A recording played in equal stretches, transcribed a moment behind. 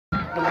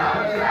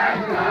Right,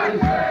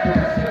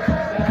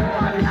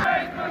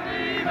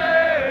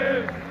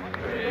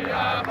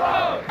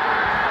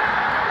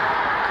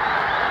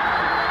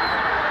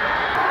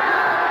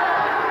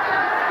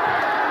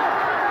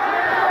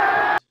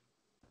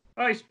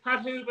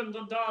 Pat Hoban,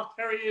 Dundalk,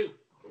 how are you?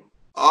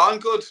 Oh, I'm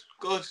good.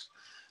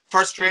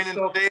 First training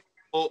today,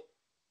 but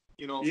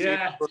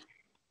yeah,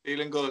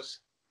 feeling good.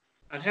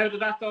 And how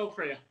did that go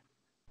for you?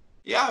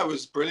 Yeah, it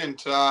was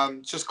brilliant.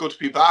 Just good to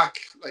be back.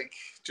 Like,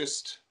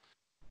 just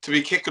to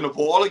be kicking a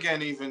ball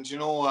again. Even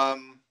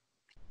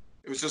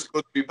it was just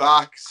good to be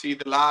back, see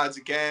the lads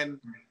again.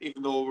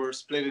 Even though we're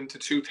split into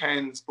 2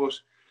 10s, but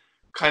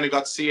kind of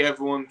got to see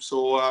everyone.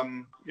 So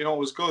it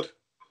was good.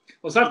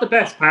 Was that the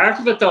best part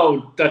of it,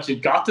 though, that you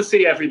got to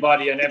see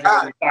everybody and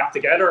everyone was back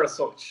together as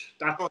such?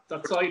 That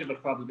side of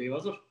it probably,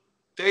 was it?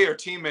 They are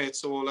teammates,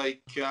 so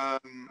like,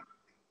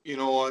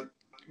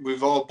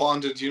 we've all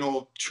bonded,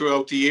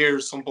 throughout the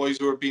years. Some boys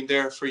who have been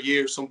there for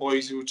years, some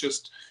boys who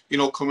just,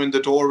 come in the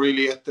door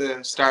really at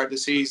the start of the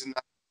season.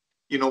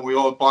 We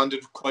all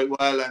bonded quite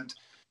well, and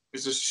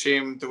it's just a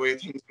shame the way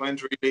things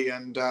went really.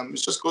 And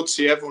it's just good to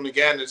see everyone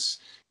again. It's,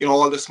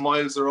 all the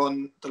smiles are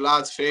on the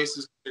lads'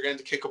 faces. They're going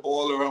to kick a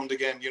ball around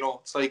again.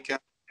 It's like,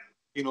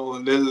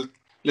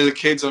 little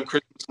kids on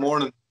Christmas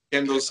morning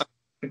getting those.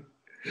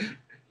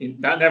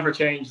 That never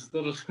changes,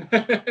 does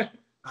it?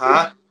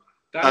 Huh?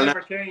 That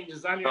never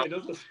changes anyway,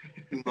 does it?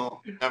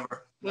 No,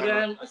 never. But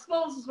I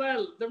suppose as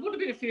well, there would have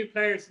been a few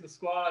players in the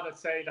squad, I'd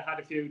say, that had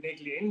a few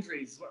niggly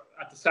injuries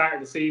at the start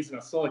of the season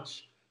as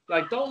such.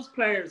 Like, those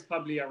players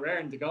probably are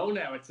raring to go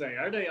now, I'd say,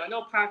 are they? I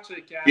know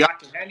Patrick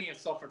McElhenney has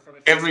suffered from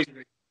a few injuries.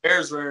 Every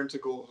player's raring to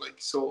go, like,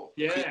 so.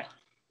 Yeah.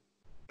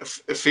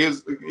 It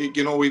feels,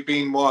 we've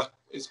been,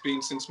 it's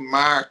been since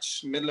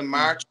March, middle of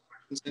March,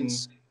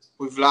 since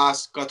we've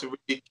last got to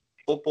really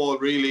football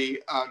really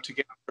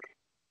together.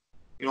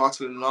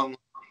 That's a long.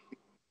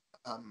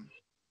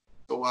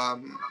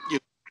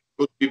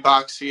 Good to be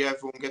back, see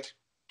everyone get to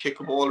kick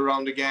a ball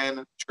around again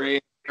and train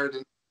hard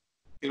and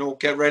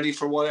get ready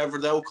for whatever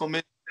the outcome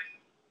is.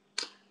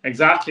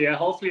 Exactly. Yeah.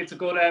 Hopefully it's a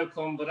good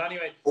outcome. But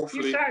anyway,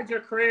 hopefully. You started your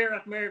career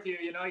at Merview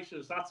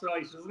United. That's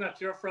right, isn't it?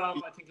 You're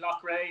from, I think,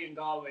 Loughrea in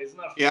Galway, isn't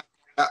it? Yeah,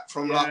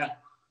 from Lough.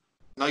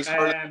 Nice.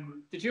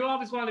 Did you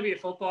always want to be a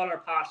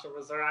footballer, Pat, or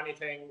was there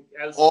anything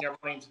else in your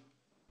mind?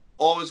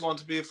 Always want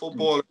to be a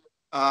footballer.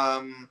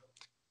 I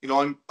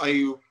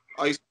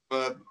used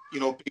to,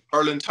 big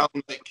hurling town,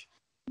 like,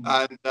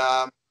 and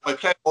I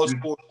played all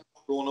sports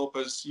growing up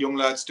as young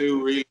lads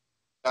do. Really,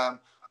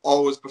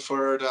 always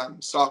preferred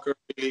soccer,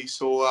 really.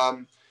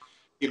 So,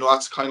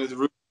 that's kind of the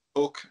route I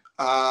took.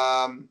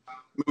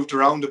 Moved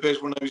around a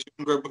bit when I was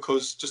younger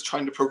because just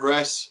trying to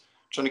progress,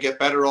 trying to get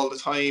better all the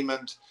time,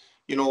 and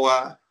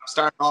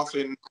starting off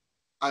in,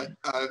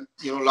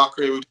 Loughrea,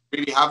 we didn't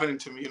really have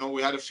anything.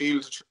 We had a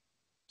field,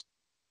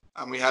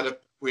 and we had a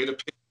pitch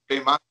to play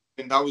match,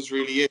 and that was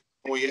really it.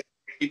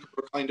 People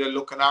were kind of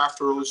looking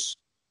after us,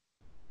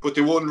 but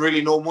they wouldn't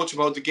really know much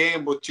about the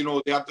game. But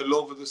they have the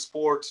love of the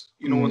sport,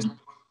 and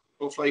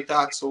stuff like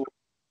that. So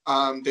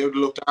they would have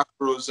looked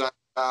after us,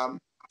 and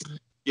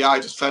I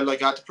just felt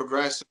like I had to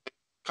progress.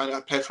 I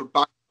played for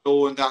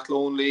Backlow in that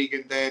loan league,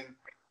 and then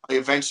I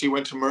eventually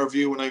went to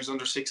Merview when I was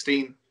under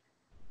 16.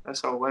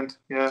 That's how it went.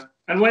 Yeah.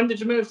 And when did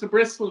you move to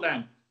Bristol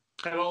then?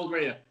 How old were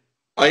you?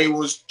 I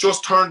was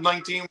just turned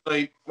 19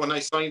 when I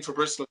signed for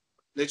Bristol.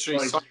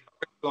 Literally signed for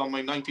Bristol on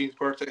my 19th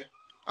birthday.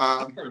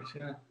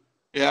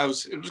 It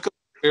was a good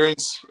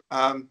experience.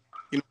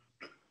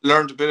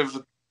 Learned a bit of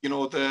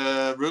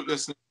the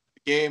rootlessness of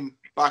the game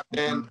back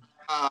then.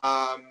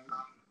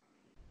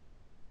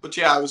 But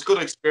yeah, it was a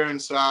good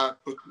experience. But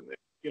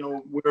we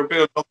were a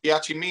bit lucky.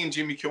 Actually, me and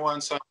Jimmy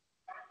Kewan signed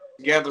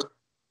together.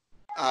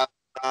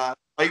 I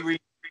really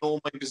know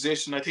my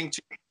position. I think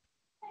Jimmy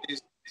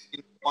is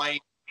in my.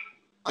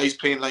 I was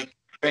playing like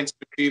defensive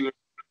midfielder,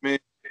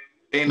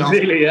 playing off,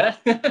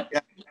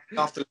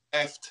 off the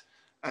left,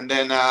 and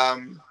then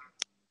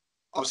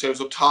obviously I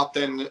was up top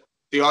then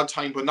the odd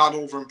time, but not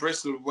over in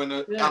Bristol when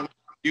a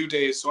few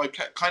days. So I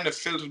kind of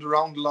filtered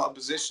around a lot of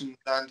positions,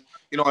 and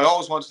I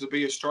always wanted to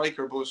be a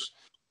striker. But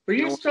were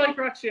you a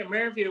striker actually at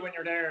Merview when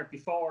you're there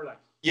before, like?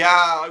 Yeah,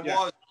 I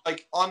was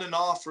like on and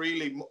off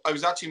really. I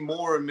was actually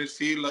more in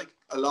midfield like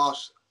a lot.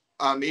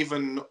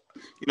 Even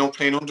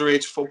playing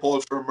underage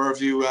football for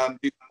Merview,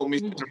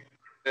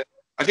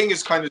 I think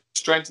it's kind of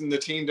strengthened the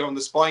team down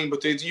the spine.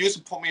 But they used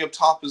to put me up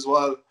top as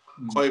well,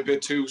 quite a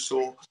bit too.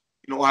 So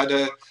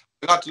I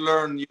got to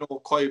learn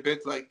quite a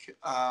bit, like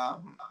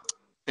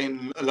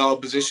in a lot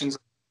of positions.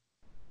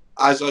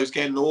 As I was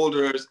getting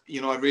older,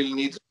 I really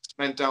needed to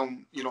cement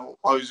down, what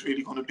I was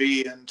really going to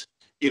be, and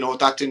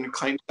that didn't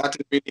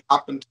really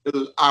happen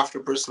till after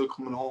Bristol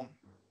coming home.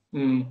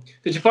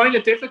 Did you find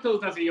it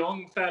difficult as a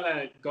young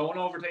fella going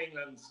over to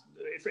England?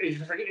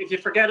 If you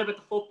forget about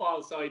the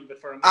football side of it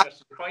for a minute,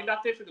 did you find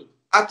that difficult?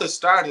 At the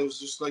start, it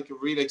was just like a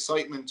real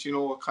excitement,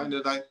 kind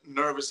of that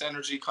nervous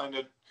energy, kind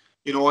of,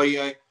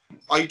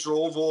 I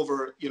drove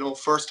over,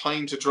 first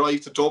time to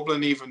drive to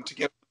Dublin even to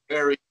get the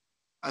ferry,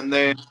 and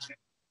then,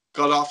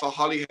 got off of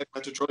Holyhead,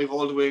 had to drive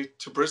all the way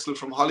to Bristol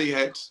from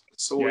Holyhead.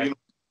 So, Yeah.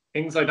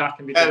 Things like that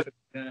can be difficult.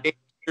 Yeah. 8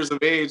 years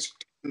of age,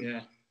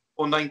 Yeah.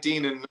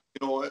 19 in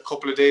a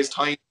couple of days'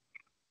 time.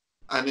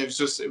 And it was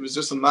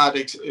just a mad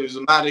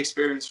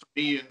experience for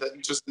me, and that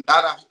just in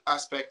that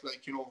aspect,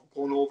 like,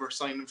 going over,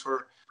 signing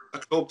for a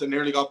club that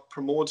nearly got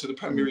promoted to the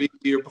Premier League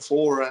the year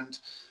before, and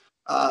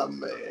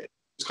it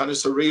was kind of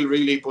surreal,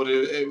 really. But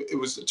it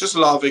was just a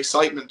lot of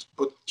excitement.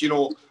 But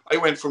I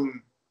went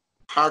from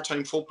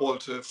part-time football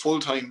to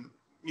full-time,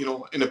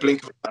 in a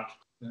blink of an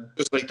eye,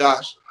 just like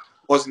that.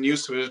 Wasn't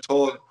used to it at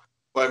all,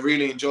 but I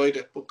really enjoyed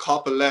it. But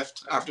Coppell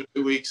left after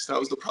 2 weeks. That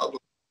was the problem.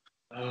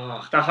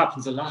 Oh, that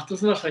happens a lot,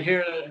 doesn't it? I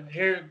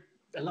hear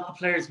a lot of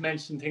players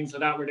mention things like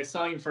that where they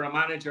sign for a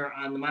manager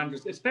and the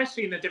manager,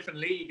 especially in a different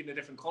league in a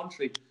different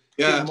country,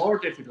 it's even more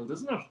difficult,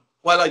 isn't it?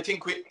 Well, I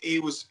think he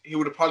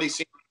would have probably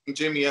seen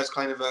Jimmy as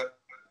kind of a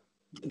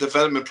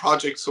development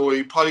project, so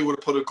he probably would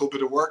have put a good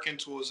bit of work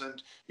into us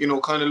and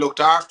kind of looked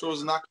after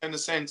us in that kind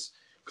of sense,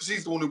 because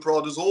he's the one who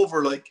brought us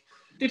over. Like,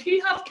 did he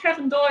have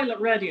Kevin Doyle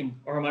at Reading,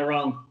 or am I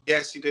wrong?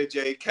 Yes, he did.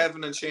 Yeah,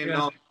 Kevin and Shane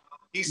Long.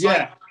 He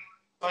signed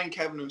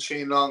Kevin and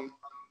Shane Long.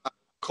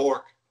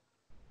 Cork.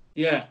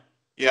 Yeah.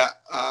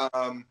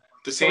 The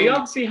same. So he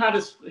obviously had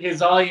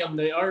his eye on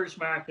the Irish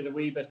market a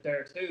wee bit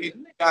there too,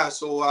 didn't he? Yeah,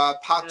 so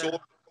Pat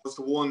Doyle was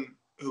the one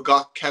who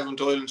got Kevin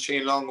Doyle and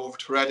Shane Long over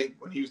to Reading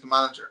when he was the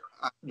manager.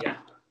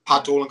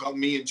 Pat Doyle got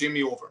me and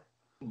Jimmy over.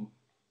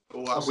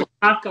 So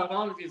Pat got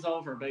all of his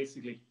over,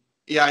 basically.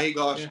 Yeah, he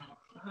got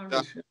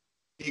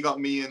he got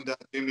me and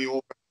Jimmy over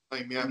at the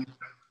time, yeah.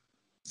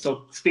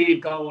 So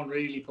Steve Gowan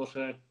really put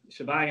a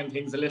shebang on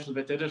things a little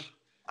bit, did it?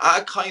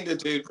 I kind of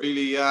did,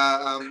 really.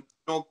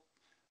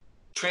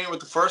 Training with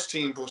the first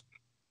team, but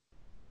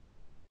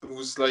it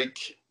was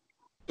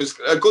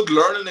a good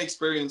learning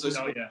experience.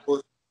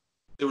 But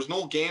there was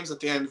no games at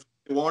the end.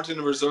 We weren't in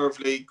a reserve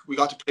league. We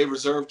got to play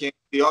reserve games.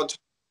 The odd,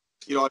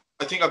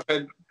 I think I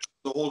played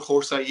the whole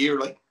course that year,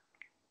 like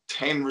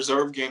 10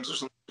 reserve games or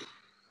something.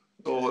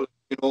 So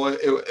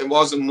it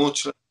wasn't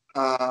much.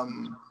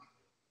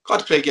 Got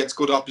to play against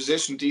good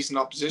opposition, decent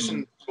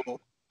opposition. So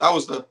that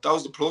was the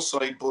plus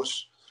side, but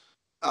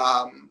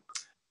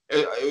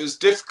it was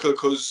difficult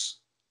because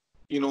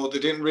they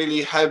didn't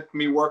really help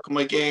me work on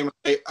my game,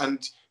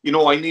 and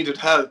I needed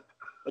help,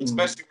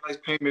 especially when I was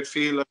playing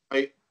midfield.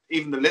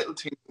 Even the little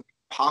things,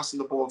 passing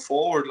the ball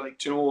forward, like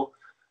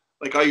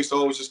I used to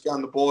always just get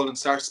on the ball and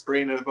start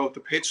spraying it about the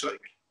pitch,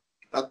 like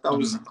that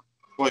was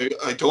what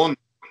I done.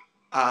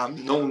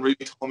 No one really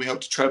taught me how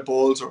to tread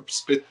balls or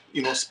split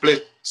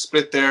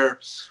their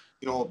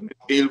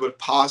midfield with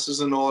passes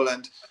and all.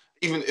 And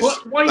even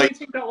why do you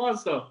think that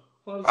was, though?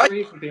 What was the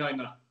reason behind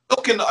that?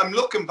 I'm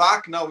looking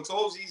back now. It's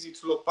always easy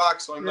to look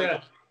back, so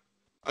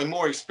I'm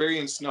more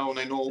experienced now, and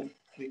I know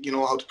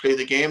how to play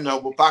the game now.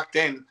 But back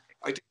then,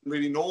 I didn't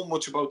really know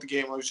much about the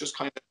game. I was just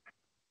kind of,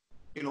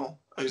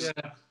 I was,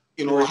 a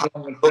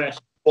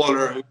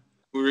baller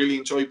who really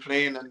enjoyed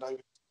playing, and I,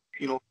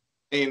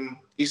 playing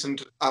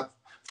decent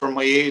for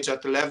my age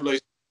at the level I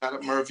was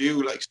at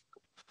Merview.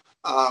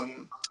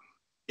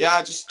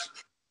 Just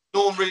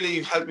no one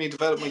really helped me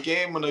develop my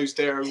game when I was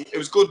there. It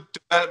was good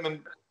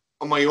development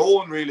on my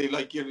own, really.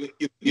 Like you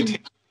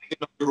take it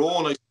on your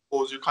own, I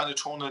suppose. You're kind of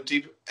thrown in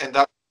deep end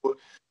that. But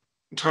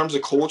in terms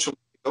of coaching,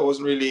 that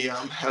wasn't really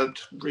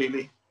helped,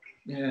 really.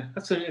 Yeah,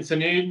 it's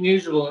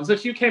unusual. And so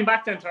you came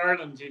back then to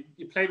Ireland.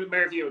 You played with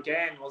Merview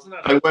again, wasn't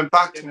it? I went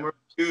back to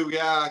Merview,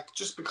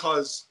 just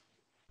because.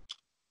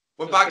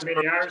 Went back to the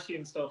Irishy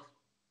and stuff.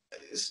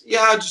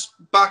 Yeah, just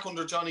back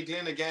under Johnny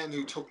Glynn again,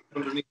 who took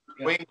underneath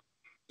the wing.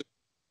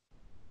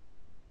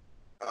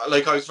 I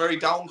was very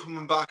down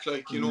coming back.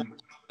 I can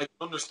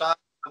understand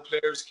how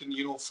players can,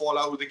 fall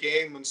out of the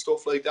game and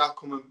stuff like that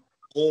coming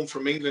home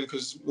from England,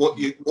 because 1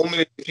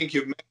 minute you think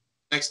you've met,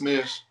 next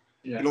minute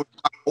you're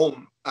back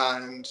home,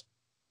 and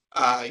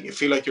you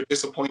feel like you're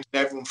disappointing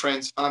everyone,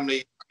 friends,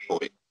 family.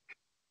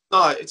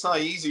 It's not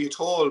easy at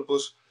all,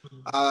 but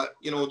I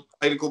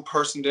had a good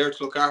person there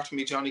to look after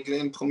me. Johnny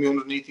Glynn put me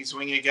underneath his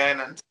wing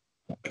again, and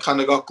I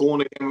kind of got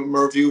going again with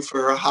Merview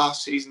for a half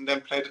season,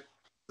 then played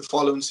the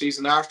following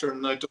season after,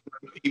 and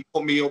he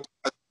put me up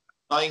at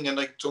 9, and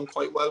I done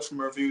quite well for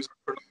Merview.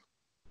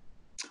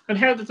 And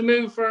how did the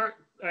move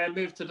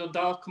to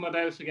Dundalk come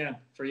about again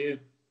for you?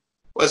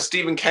 Well,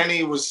 Stephen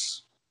Kenny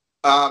was.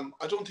 I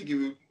don't think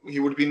he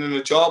would have been in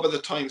a job at the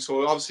time,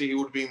 so obviously he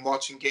would have been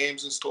watching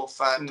games and stuff.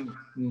 And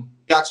he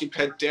actually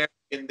played there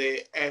in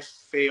the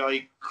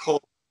FAI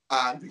Cup,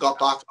 and we got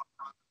back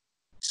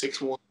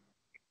 6-1.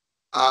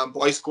 But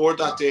I scored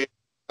that day.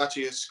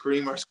 Actually, a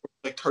screamer. I scored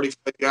like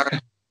 35 yards.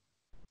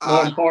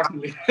 More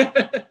importantly,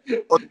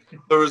 but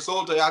the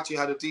result, I actually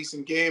had a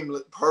decent game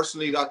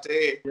personally that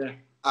day. Yeah.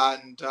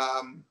 And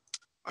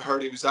I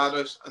heard he was at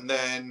it, and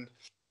then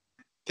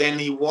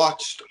he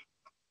watched.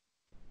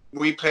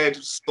 We played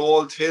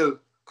Salt Hill,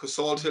 because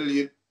Salt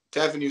Hill,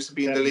 Devon used to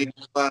be in the league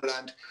as well,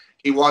 and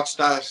he watched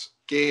that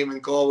game in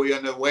Galway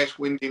on a wet,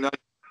 windy night,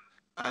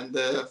 and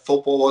the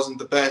football wasn't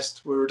the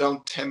best. We were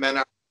down 10 men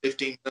after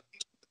 15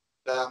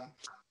 minutes.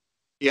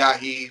 yeah,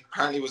 he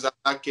apparently was at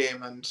that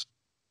game, and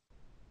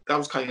that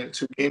was kind of the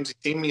 2 games he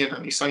seen me in,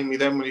 and he signed me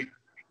then when he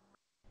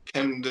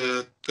came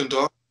to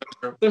Dundalk.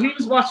 So he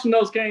was watching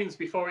those games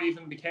before he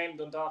even became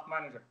Dundalk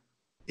manager.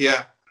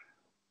 Yeah.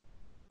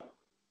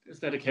 His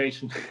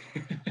dedication.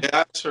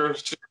 Yeah, sure.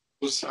 It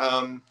was,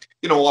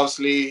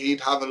 obviously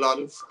he'd have a lot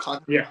of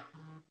content.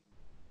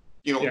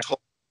 Yeah.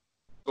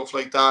 Stuff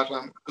like that.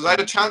 Because I had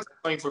a chance to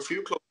sign for a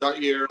few clubs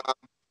that year.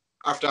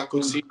 After that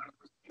good season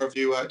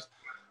review, I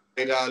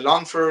had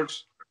Longford,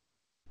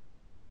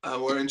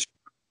 where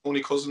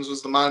Tony Cousins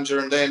was the manager,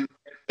 and then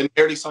I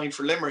nearly signed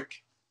for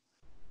Limerick.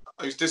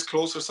 I was this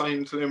close to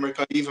signing to Limerick.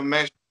 I even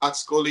met Pat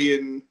Scully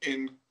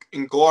in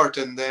Gort,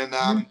 and then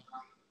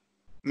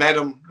met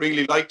him,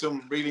 really liked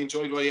him, really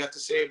enjoyed what he had to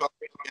say about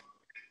me. He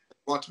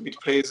wanted me to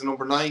play as a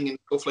number 9 and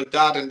stuff like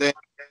that, and then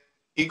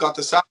he got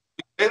the sack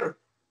later.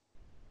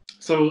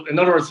 So, in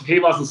other words, if he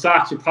wasn't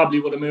sacked, you probably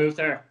would have moved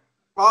there.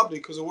 Probably,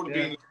 because it would have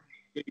been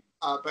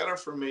better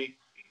for me.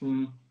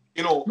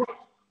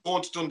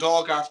 Going to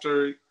Dundalk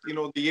after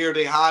the year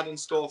they had and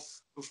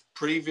stuff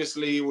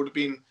previously would have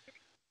been,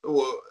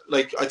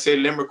 like, I'd say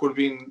Limerick would have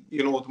been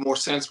the more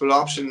sensible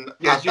option.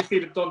 Yeah, did you see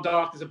that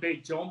Dundalk is a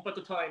big jump at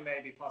the time,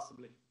 maybe,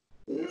 possibly?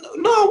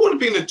 No, it would have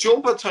been a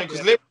jump at the time,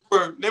 because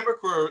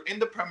Limerick were in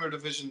the Premier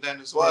Division then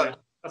as well. Yeah,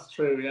 that's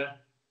true, yeah.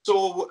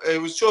 So it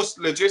was just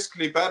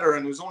logistically better,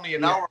 and it was only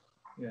an hour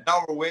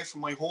away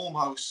from my home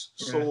house.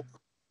 So,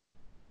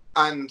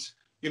 and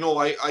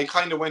I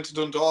kind of went to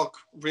Dundalk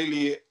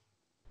really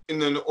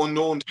in an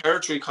unknown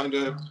territory kind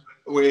of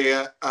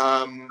way.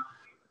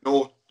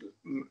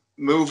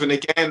 Moving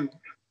again,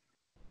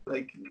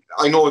 like,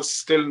 I know it's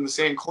still in the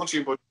same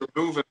country, but we're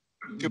moving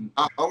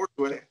 2.5 hours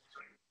away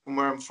from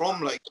where I'm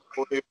from. Like,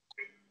 it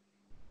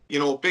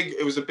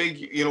was a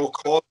big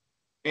call to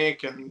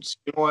make, and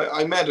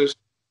I met it.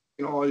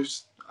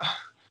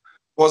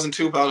 Wasn't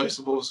too bad, I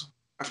suppose,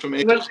 after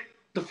making it.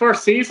 The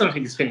first season, I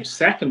think he's finished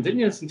second, didn't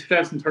you? In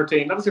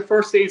 2013. That was your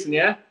first season,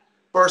 yeah?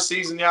 First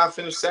season, yeah, I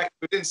finished second.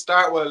 We didn't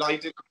start well. I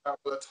didn't start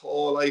well at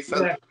all. I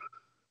felt the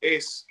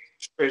pace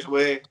straight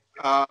away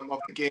of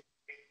the game.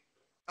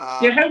 How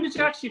did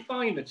you actually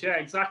find it? Yeah,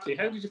 exactly.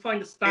 How did you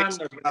find the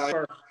standard?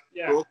 I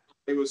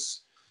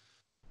was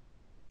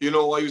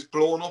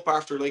blown up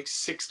after like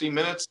 60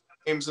 minutes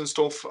games and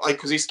stuff.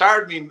 Because he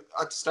started me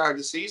at the start of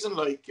the season,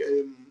 like,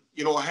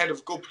 ahead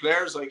of good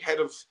players, like head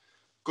of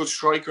good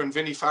striker and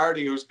Vinny Perth,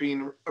 who's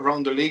been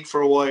around the league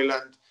for a while,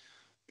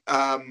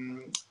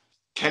 and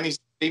Kenny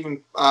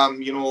Stephen,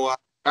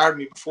 started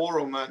me before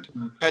him, and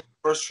had the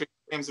first 3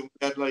 games, and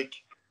we had, like,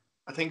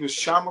 I think it was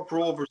Shamrock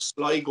Rovers,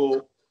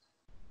 Sligo,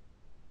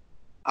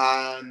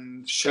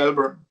 and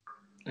Shelburne.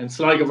 And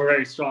Sligo were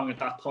very strong at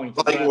that point.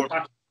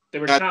 They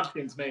were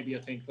champions, maybe, I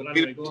think. But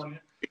anyway, go on.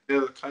 They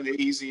were kind of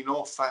easy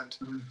enough,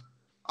 and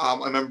I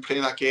remember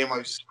playing that game. I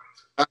was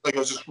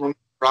just running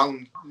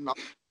around, not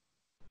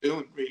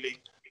doing really.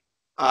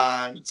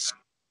 And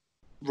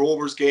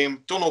Rovers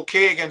game done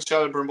okay against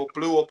Shelburne, but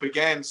blew up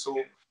again.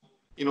 So,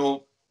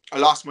 I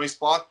lost my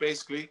spot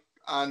basically,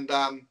 and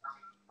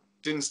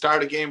didn't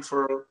start a game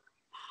for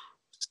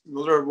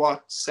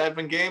another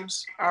 7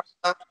 games after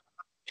that.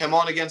 Came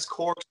on against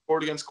Cork,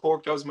 scored against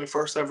Cork. That was my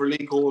first ever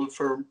league goal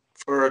for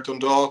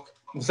Dundalk.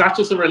 Was that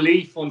just a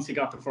relief once you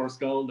got the first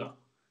goal, though?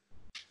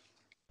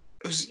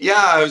 It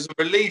was a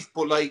relief,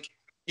 but, like,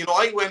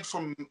 I went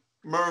from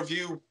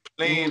Merview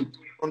playing in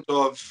front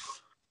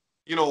of,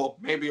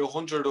 maybe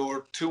 100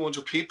 or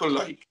 200 people,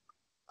 like,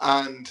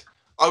 and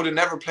I would have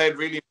never played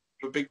really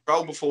in a big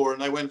crowd before,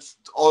 and I went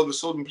all of a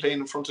sudden playing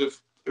in front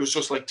of, it was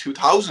just like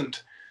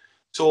 2,000.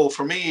 So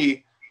for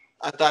me,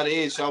 at that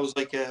age, I was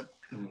like at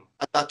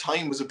that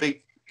time was a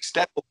big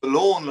step up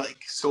alone,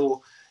 like,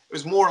 so it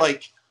was more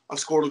like I've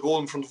scored a goal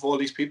in front of all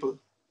these people.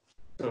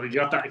 So you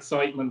got that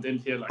excitement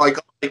into you, like. I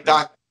got like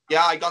that.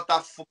 Yeah, I got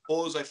that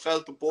buzz. I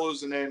felt the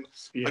buzz, and then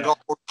I got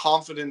more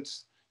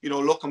confident.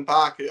 Looking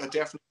back, I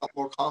definitely got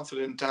more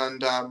confident,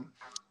 and I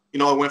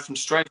went from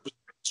strength to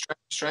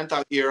strength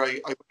that year. I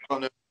went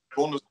on a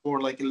run of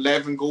scoring like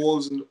 11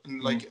 goals in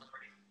like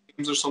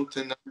games or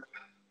something.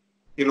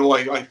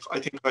 I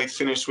think I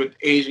finished with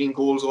 18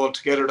 goals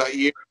altogether that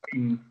year.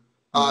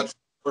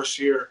 First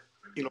year,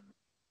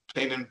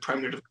 playing in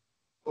Premier Division.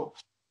 So,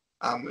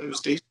 it was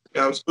decent.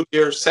 Yeah, it was a good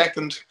year.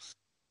 Second,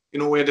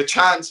 we had a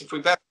chance. If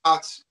we bet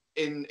that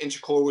in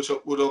Inchicore, which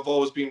would have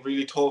always been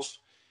really tough,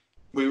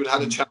 we would have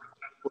had a chance.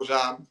 But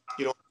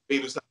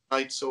beat us that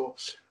night, so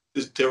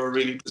they were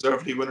really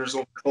deservedly winners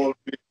overall.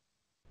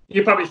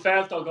 You probably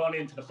felt, though, going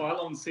into the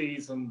following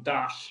season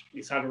that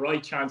you had a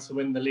right chance to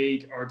win the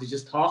league, or did you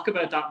just talk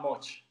about that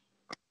much?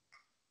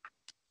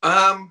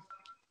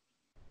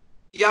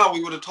 Yeah,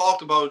 we would have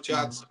talked about it,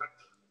 Jats.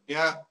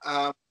 Yeah,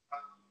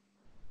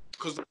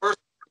 because the first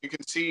you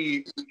can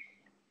see,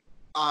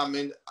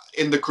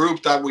 in the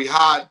group that we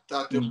had,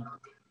 that there was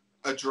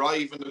a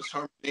drive and a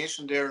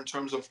determination there in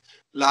terms of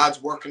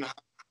lads working,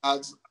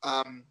 lads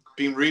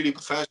being really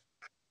professional,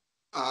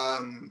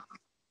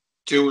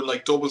 doing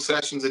like double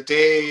sessions a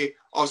day.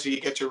 Obviously,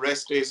 you get your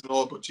rest days and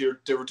all, but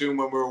they were doing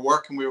when we were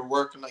working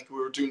like we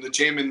were doing the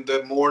gym in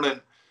the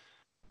morning,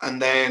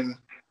 and then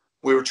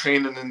we were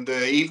training in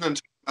the evening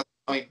at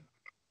the time.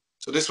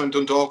 So this when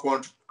Dundalk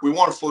we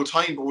weren't full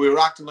time, but we were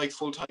acting like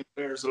full time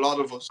players. A lot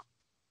of us.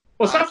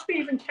 Was that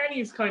Stephen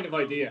Kenny's kind of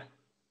idea?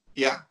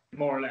 Yeah,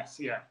 more or less.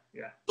 Yeah.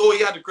 So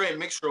he had a great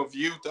mixture of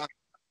youth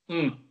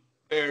and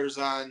players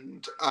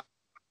and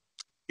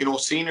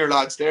senior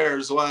lads there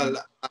as well,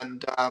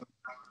 and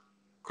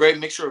great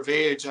mixture of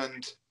age,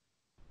 and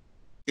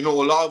a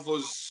lot of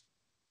us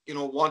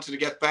wanted to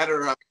get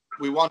better, and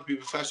we want to be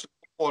professional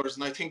footballers,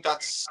 and I think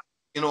that's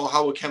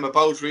how it came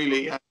about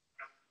really. And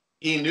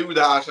he knew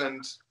that,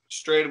 and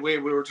straight away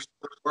we were just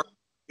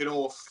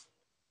if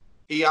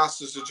he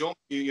asked us to jump,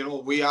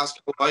 we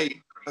asked why.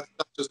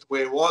 That's just the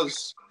way it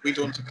was. We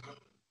done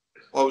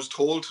what was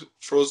told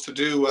for us to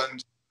do,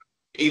 and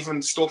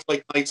even stuff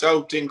like nights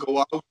out didn't go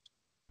out.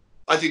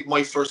 I think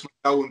my first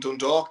night out in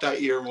Dundalk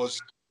that year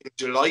was in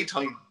July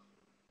time.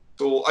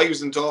 So I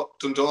was in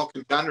Dundalk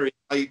in January.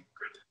 I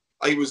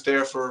was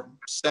there for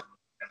 7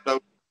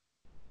 without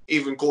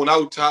even going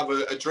out to have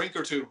a drink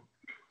or two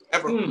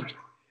ever. And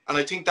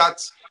I think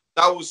that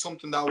was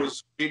something that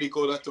was really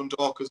good at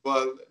Dundalk as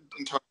well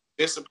in terms of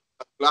discipline.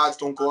 Lads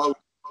don't go out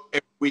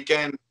every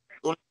weekend.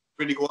 Don't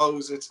really go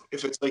out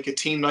if it's like a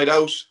team night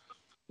out.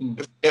 If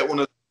you get one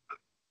of them,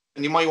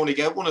 and you might only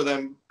get one of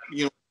them,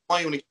 you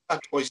might only get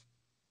that twice.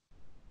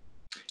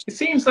 It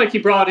seems like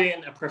you brought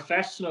in a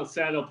professional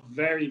setup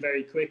very,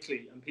 very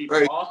quickly, and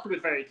people bought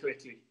it very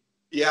quickly.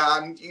 Yeah,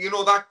 and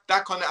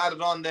that kind of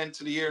added on then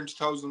to the year in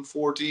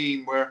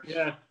 2014 where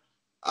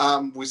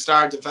we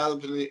started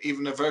developing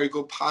even a very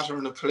good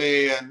pattern of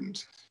play,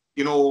 and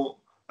a lot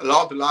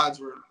of the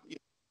lads were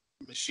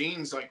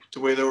machines, like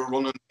the way they were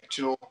running.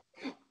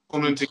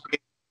 Coming into game,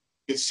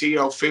 you could see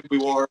how fit we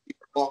were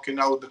walking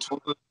out of the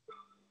tunnel,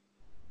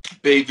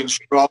 big and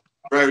strong,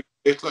 very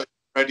fit, like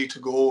ready to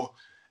go.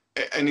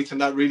 Anything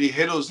that really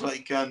hit us,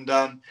 like, and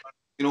I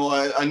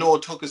know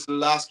it took us the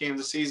last game of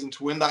the season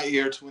to win that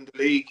year, to win the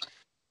league,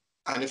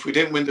 and if we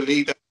didn't win the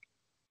league, that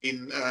would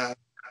have been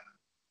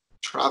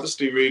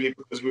travesty really,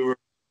 because we were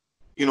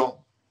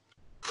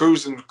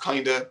cruising,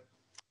 kind of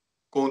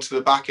going to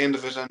the back end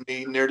of it, and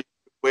we nearly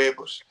away,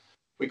 but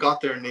we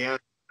got there in the end.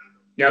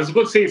 Yeah, it was a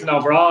good season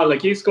overall.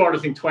 Like, you scored, I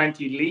think,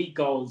 20 league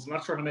goals. I'm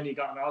not sure how many you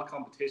got in all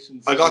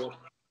competitions. I got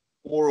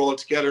 4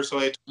 altogether, so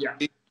I had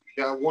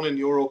 1 in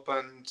Europe,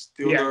 and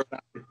the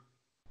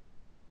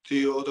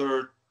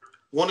other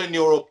 1 in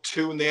Europe,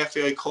 2 in the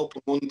FAI Cup,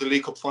 and 1 in the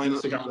League Cup final.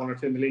 So you got 1 or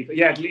 2 in the league.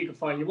 Yeah, the League Cup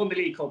final. You won the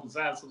League Cup as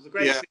well, so it was a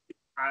great season.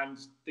 And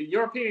the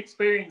European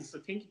experience, I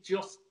think you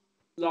just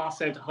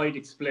lost out to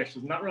Heidig Split,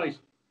 isn't that right?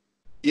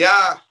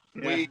 Yeah.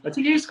 I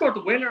think you scored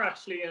the winner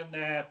actually in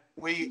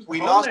we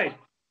lost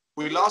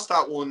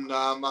that one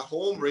at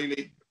home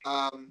really.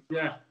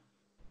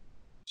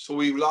 So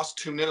we lost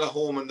 2-0 at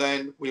home, and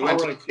then we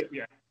went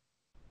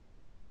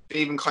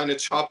even kind of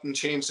chopped and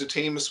changed the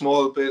team a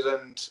small bit,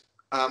 and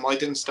I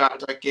didn't start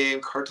that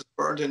game. Curtis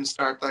Byrne didn't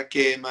start that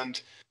game,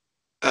 and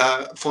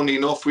funny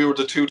enough, we were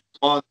the 2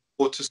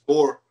 to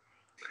score.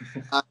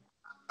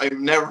 I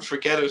never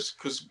forget it,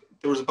 because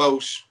there was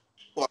about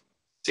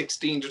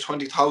 16 to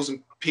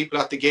 20,000 people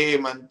at the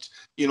game, and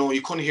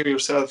you couldn't hear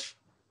yourself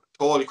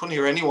at all. You couldn't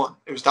hear anyone.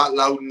 It was that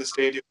loud in the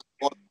stadium.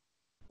 It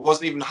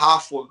wasn't even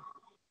half full,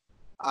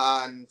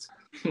 and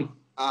I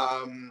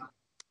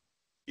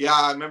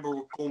remember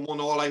going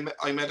 1-1.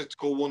 I made it to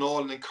go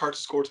 1-1, and then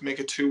Curtis scored to make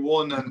it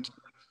 2-1, and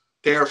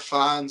their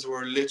fans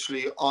were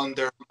literally on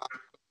their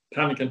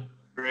panicking,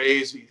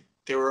 crazy.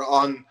 They're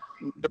on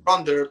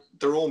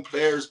their own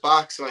players'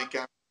 backs, like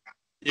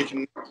you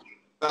can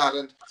that,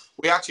 and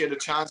we actually had a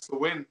chance to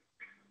win.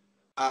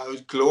 It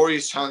was a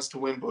glorious chance to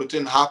win, but it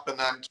didn't happen,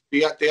 and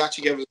they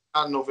actually gave us a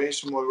standing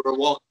ovation while we were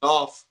walking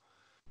off.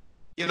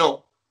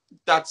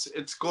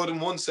 It's good in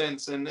one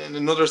sense, and in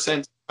another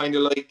sense, kind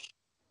of like,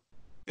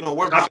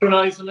 we're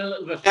patronising a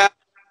little bit. Yeah,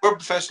 we're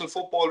professional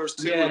footballers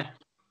too. Yeah.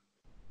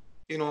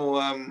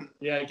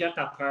 I get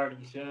that part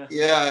of it. Yeah.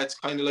 Yeah, it's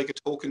kind of like a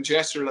token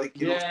gesture, like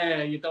you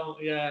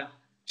don't. Yeah.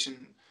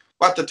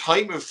 At the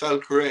time, it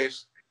felt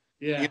great.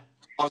 Yeah.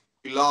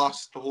 We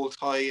lost the whole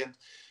tie, and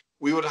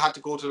we would have had to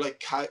go to like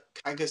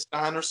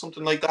Kazakhstan or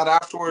something like that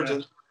afterwards. Yeah.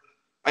 And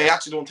I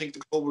actually don't think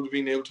the club would have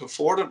been able to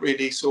afford it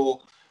really.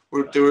 So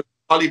they were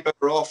probably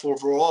better off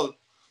overall.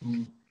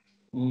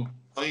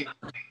 Fine.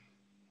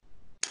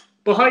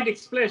 But Heidig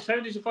Split, how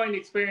did you find the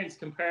experience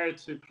compared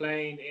to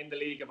playing in the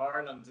League of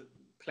Ireland,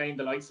 playing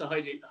the likes of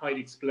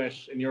Heidig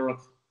Split in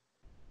Europe?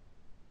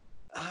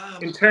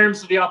 In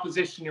terms of the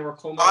opposition you were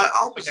coming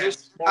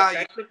against, more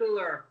technical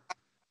or? I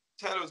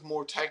tell it was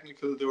more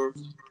technical. They were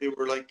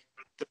like,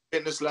 the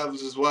fitness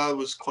levels as well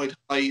was quite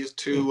high as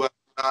too.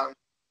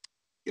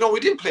 We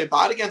didn't play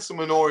bad against them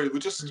in Oriel. We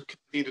just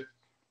conceded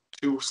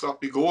 2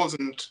 sloppy goals,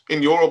 and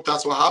in Europe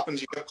that's what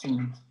happens. You get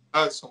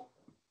so.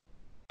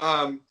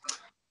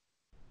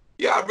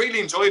 I really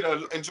enjoyed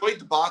it. I enjoyed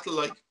the battle,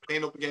 like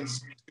playing up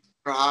against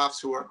halves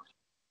who are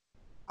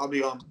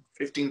probably on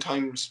 15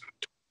 times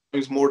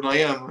more than I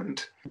am,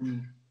 and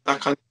that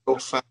kind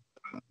of stuff.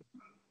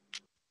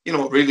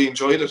 Really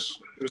enjoyed it.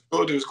 It was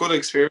good. It was a good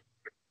experience.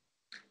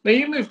 Now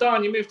you moved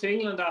on. You moved to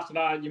England after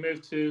that. You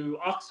moved to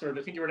Oxford.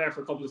 I think you were there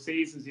for a couple of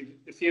seasons. You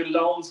a few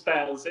loan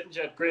spells, didn't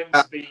you? At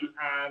Grimsby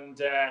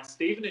and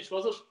Stevenage,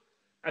 was it?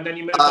 And then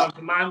you moved on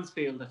to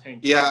Mansfield, I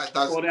think. Yeah,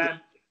 that's. But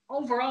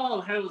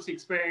overall, how was the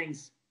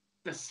experience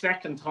the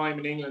second time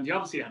in England? You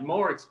obviously had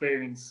more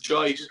experience.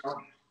 Shite.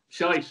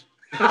 Shite.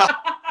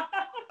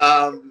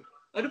 I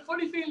had a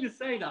funny feeling to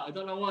say that. I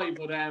don't know why,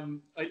 but I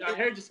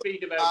heard you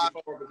speak about it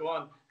before. But go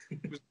on.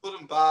 It was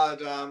good and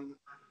bad.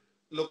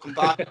 Looking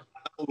back,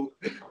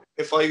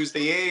 if I was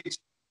the age,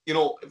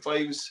 if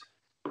I was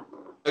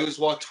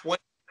what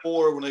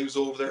 24 when I was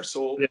over there.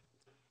 So yeah.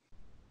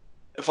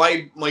 if I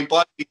had my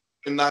body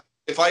in that,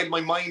 if I had my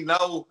mind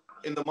now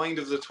in the mind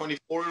of the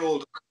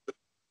 24-year-old, a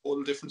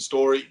whole different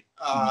story.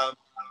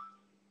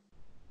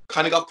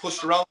 Kind of got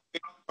pushed around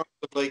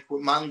like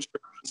with managers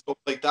and stuff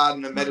like that,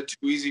 and I made it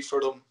too easy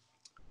for them.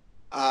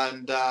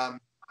 And I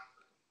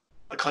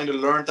kind of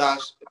learned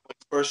that in my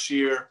first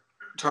year.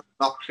 In terms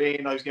of not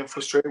playing, I was getting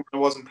frustrated when I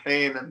wasn't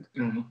playing, and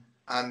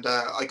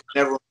I could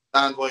never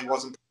understand why I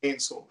wasn't playing.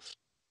 So,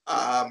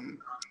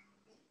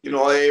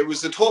 it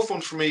was a tough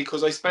one for me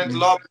because I spent a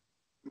lot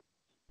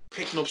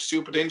picking up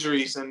stupid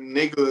injuries and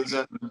niggles,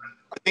 and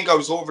I think I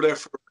was over there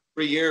for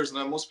 3 years, and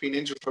I must have been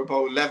injured for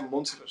about 11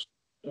 months of it.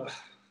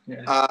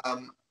 Yeah.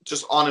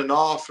 Just on and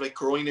off, like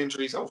groin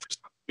injuries out for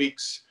 6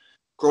 weeks.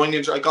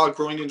 I got a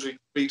groin injury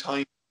 3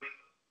 times.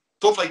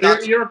 Stuff like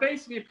that. You're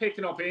basically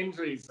picking up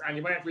injuries and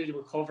you weren't really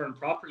recovering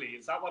properly.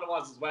 Is that what it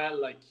was as well?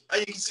 Like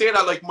you can say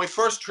that. Like my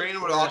first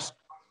training with Oxford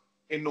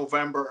in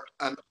November,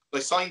 and I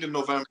signed in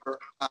November.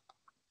 And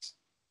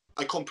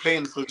I couldn't play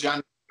until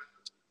January.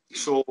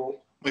 So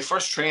my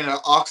first training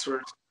at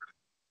Oxford,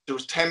 there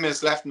was 10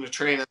 minutes left in the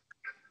training.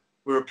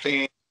 We were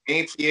playing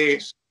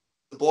 88.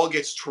 The ball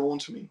gets thrown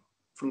to me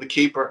from the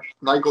keeper,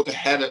 and I go to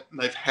head it,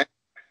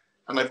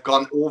 and I've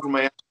gone over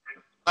my.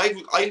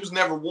 I was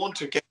never one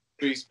to get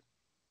injuries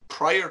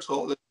prior to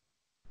all this,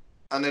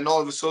 and then all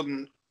of a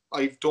sudden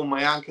I've done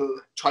my ankle,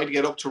 tried to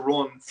get up to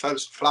run, fell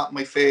flat on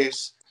my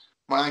face,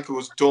 my ankle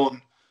was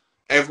done.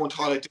 Everyone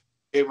thought I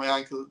did my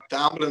ankle. The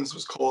ambulance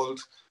was called.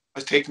 I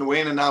was taken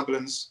away in an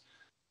ambulance,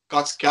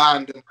 got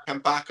scanned, and came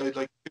back. I had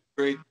like 2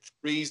 grade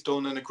 3s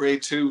done and a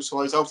grade 2, so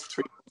I was out for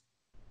 3 months.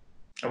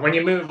 And when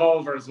you move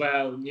over as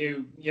well, it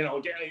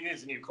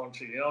is a new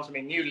country, you know what I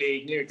mean? New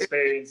league, new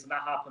experience, and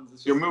that happens.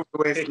 It's you're moving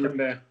away from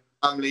the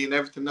family and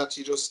everything that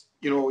you just,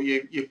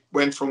 you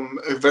went from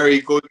a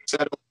very good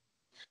setup.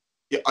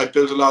 I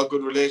built a lot of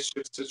good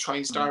relationships to try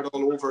and start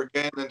all over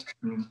again. And,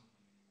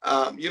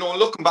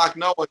 looking back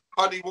now, I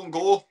probably won't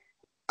go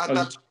at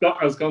that.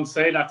 I was going to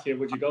say that to you.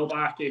 Would you go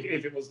back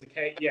if it was the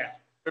case? Yeah.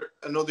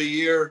 Another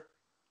year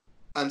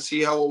and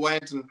see how it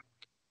went. And,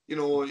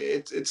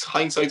 it's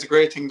hindsight's a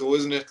great thing though,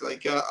 isn't it?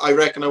 Like, I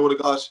reckon I would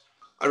have got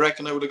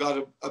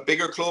a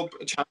bigger club,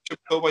 a championship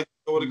club. I think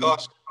I would have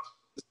got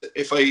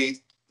if I,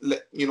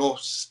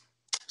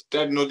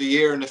 stayed another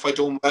year, and if I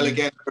done well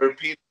again, I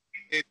repeat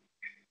it,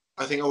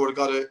 I think I would have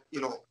got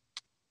no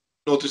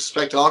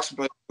disrespect to Oxford,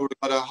 but I would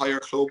have got a higher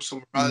club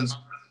somewhere else.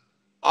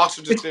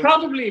 Oxford it's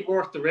probably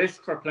worth the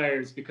risk for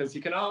players because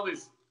you can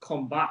always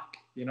come back,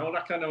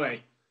 that kind of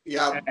way.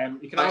 Yeah.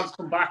 You can always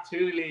come back to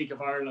the League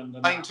of Ireland.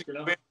 And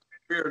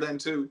career then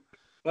too.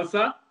 What's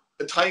that?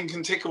 The time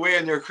can tick away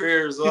in your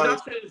career as well.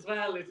 That's it as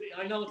well.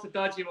 I know it's a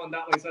dodgy one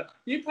that way. So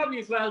you probably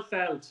as well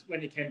felt when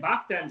you came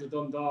back then to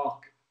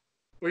Dundalk,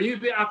 were you a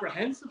bit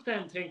apprehensive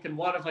then, thinking,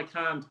 what if I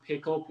can't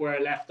pick up where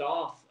I left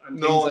off? And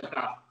no, like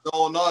that?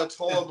 No, not at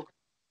all.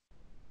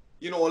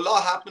 A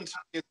lot happened to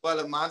me as well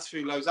at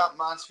Mansfield. I was at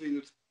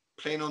Mansfield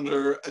playing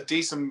under a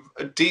decent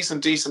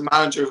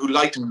manager who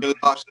liked me a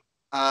lot,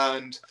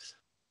 and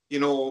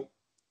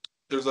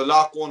there's a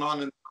lot going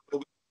on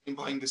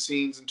behind the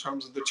scenes in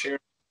terms of the chair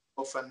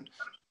stuff and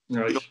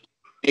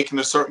making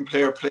a certain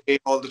player play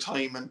all the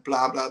time and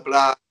blah blah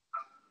blah.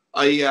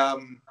 I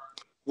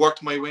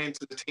worked my way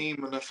into the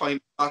team, and I finally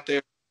got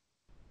there,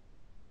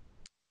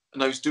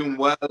 and I was doing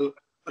well.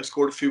 I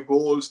scored a few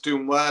goals,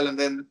 doing well, and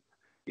then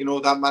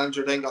that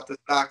manager then got the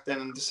sack then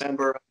in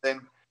December, and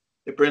then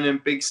they bring in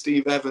big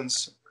Steve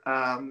Evans.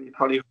 You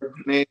probably heard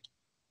the name.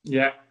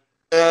 Yeah.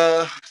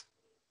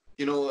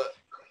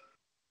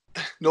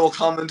 No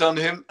comment on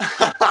him.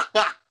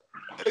 But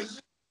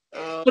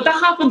that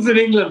happens in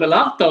England a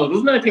lot, though,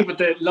 doesn't it? I think with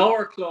the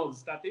lower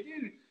clubs that they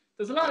do.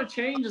 There's a lot of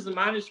changes in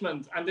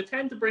management, and they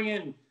tend to bring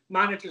in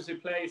managers who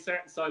play a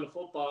certain style of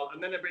football,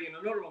 and then they bring in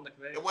another one that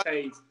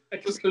plays a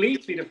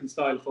completely different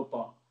style of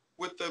football.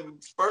 With the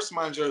first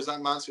managers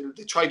at Mansfield,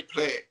 they tried to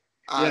play,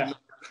 and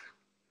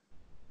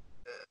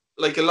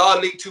like a lot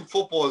of League 2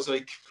 football is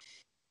like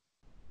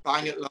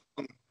bang it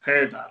long.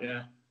 Heard that,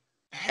 yeah.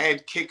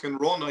 Head, kick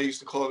and run, I used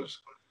to call it.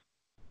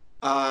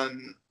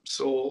 And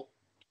so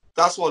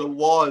that's what it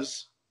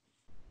was.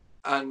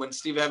 And when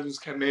Steve Evans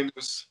came in,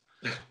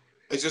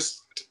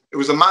 it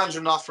was a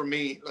manager not for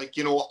me. Like,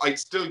 I'd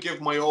still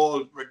give my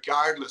all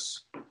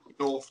regardless,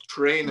 of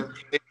training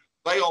and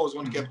play. I always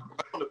want to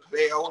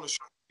play. I want to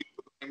show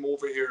people that I'm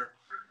over here,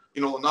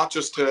 not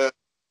just to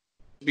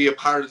be a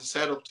part of the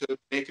setup, to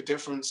make a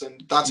difference.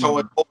 And that's how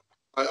I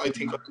I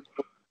think I made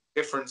a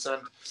difference.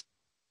 And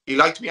he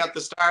liked me at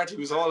the start. He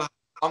was all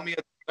on me at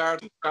the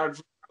start. He started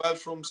really well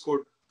from,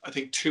 scored, I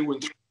think, 2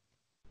 and 3.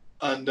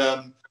 And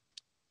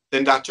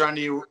then that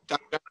January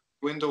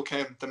window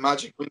came, the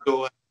magic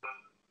window. And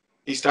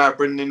he started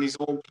bringing in his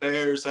own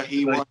players that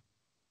he wanted.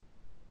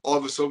 All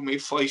of a sudden, we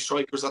had 5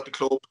 strikers at the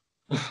club.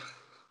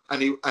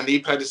 And he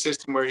played a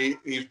system where he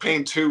was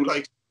playing 2.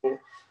 Like, so,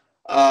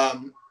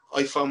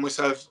 I found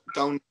myself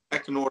down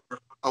second order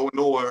out of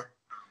nowhere.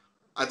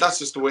 And that's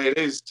just the way it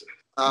is.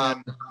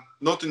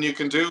 Nothing you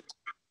can do.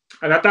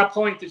 And at that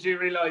point, did you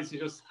realise you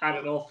just had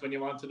enough and you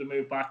wanted to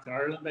move back to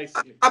Ireland,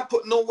 basically? That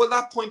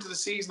point of the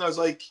season, I was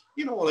like,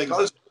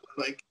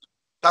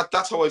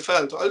 that's how I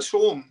felt. I'll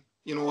show him.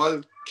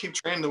 I'll keep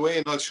training away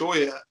and I'll show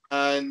you.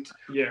 And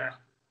yeah.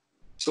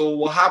 So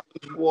what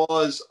happened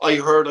was, I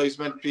heard I was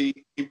meant to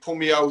be. He put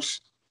me out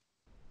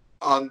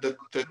on the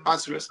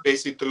transfer list,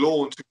 basically the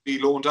loan, to be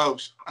loaned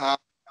out. I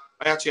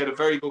actually had a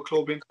very good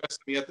club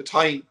interest in me at the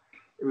time.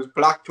 It was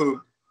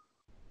Blackpool,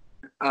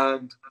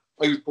 and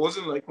I was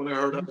buzzing like when I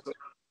heard that. I was like,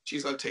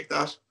 "Geez, I'll take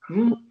that."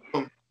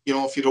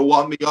 If you don't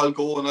want me, I'll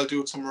go and I'll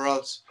do it somewhere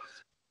else.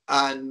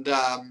 And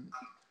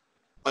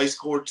I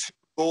scored 2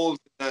 goals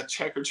in a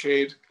checker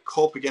trade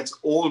cup against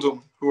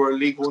Oldham, who are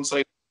League One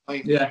side.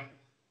 Yeah.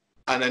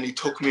 And then he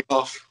took me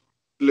off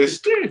the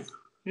list.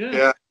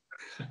 Yeah.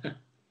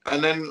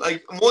 And then,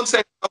 like, in one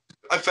sense,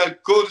 I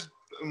felt good.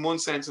 In one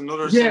sense,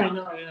 another sense,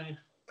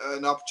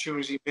 an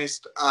opportunity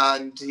missed.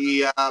 And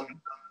he,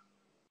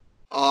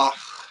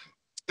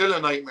 still a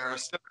nightmare.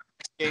 Still,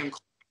 next game,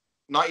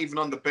 not even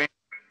on the bench,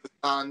 the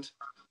stand.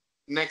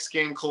 Next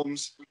game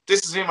comes.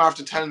 This is him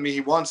after telling me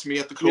he wants me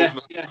at the club.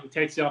 Yeah, he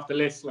takes you off the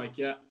list, like,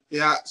 yeah.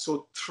 Yeah,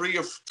 so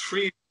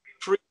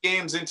 4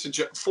 games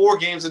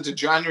into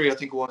January, I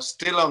think it was,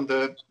 still on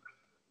the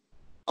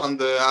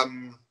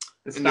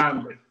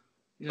standard.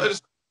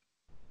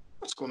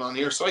 What's going on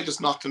here? So I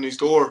just knocked on his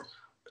door,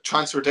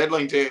 transfer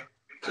deadline day,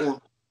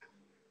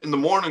 in the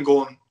morning,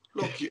 going,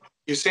 look,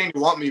 you're saying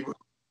you want me, but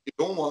you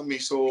don't want me,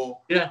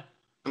 so yeah.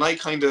 And I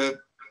kind of,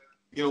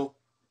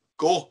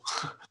 go,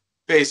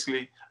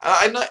 basically.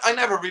 And I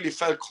never really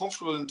felt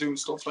comfortable in doing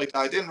stuff like that.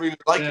 I didn't really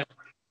like it.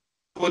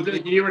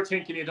 But you were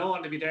thinking you don't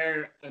want to be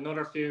there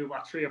another 3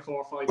 or 4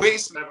 or 5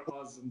 wasting, whatever it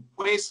was.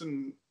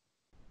 Wasting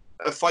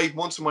 5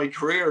 months of my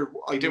career,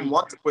 I didn't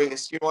want to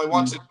waste. I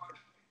wanted to be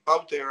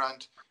out there,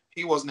 and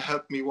he wasn't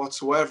helping me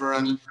whatsoever.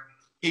 And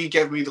he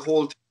gave me the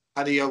whole thing,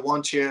 Paddy, I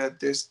want you,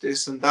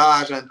 this and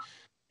that. And,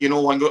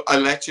 I'll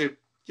let you,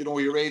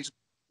 your age,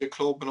 the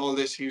club and all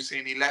this. He was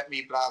saying he let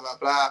me, blah, blah,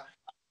 blah.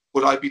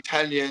 But I'd be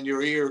telling you in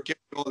your ear, give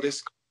me all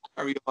this,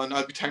 carry on.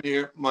 I'd be telling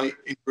you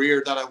in your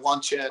ear that I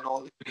want you and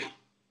all this.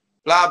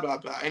 Blah, blah,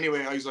 blah.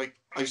 Anyway, I wanted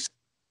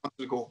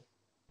to go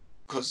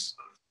because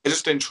I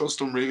just didn't trust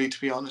him, really,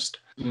 to be honest.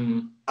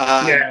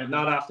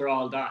 Not after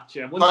all that.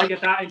 Yeah, once you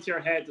get that into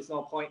your head, there's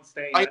no point in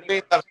staying. I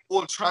made that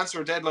whole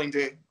transfer deadline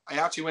day. I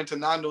actually went to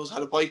Nando's,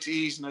 had a bite to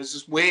eat, and I was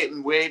just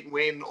waiting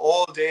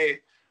all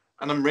day.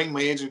 And I'm ringing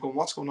my agent, going,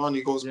 "What's going on?"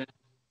 He goes,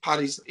 "Pat,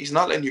 he's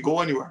not letting you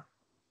go anywhere."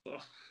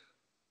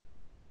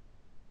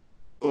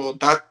 So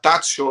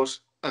that's shut,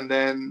 and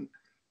then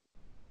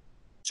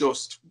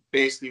just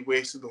basically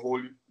wasted the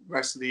whole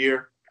rest of the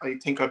year. I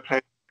think I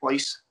played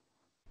twice.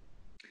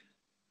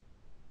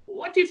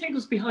 What do you think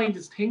was behind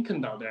his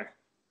thinking though there?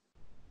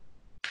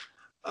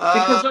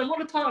 Because I would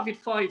have thought if you'd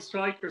 5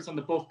 strikers on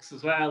the books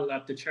as well,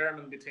 that the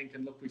chairman would be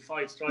thinking, look, we've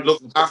 5 strikers.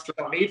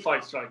 We need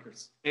 5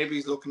 strikers. Maybe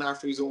he's looking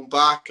after his own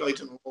back. I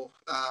don't know.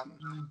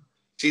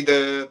 See,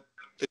 the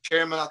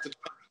chairman at the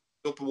time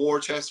put up a war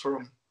chest for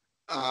him.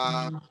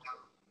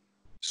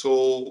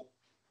 So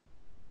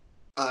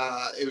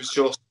it was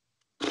just.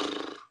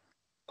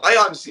 I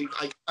honestly,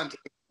 I can't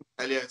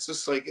tell you. It's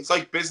just like, it's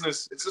like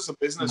business. It's just a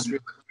business,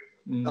 really.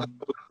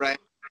 Right.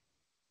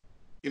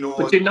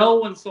 But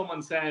when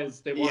someone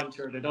says they want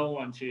you or they don't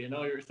want you,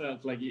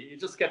 yourself, like you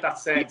just get that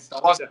sense.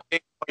 It wasn't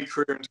taking my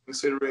career into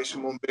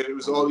consideration one bit. It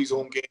was all his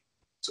own game.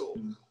 So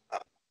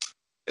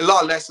a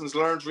lot of lessons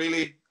learned,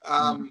 really.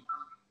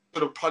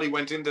 Could have probably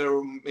went in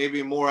there maybe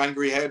a more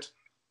angry head.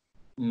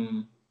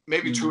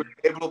 Maybe threw a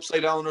table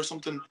upside down or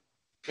something.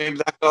 Maybe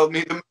that got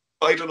me.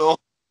 I don't know.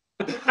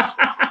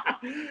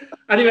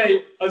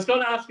 Anyway, I was going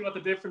to ask you what the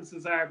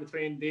differences are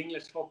between the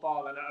English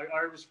football and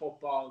Irish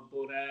football,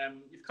 but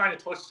you've kind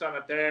of touched on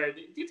it there.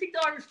 Do you think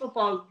the Irish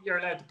football, you're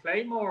allowed to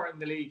play more in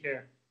the league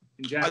here,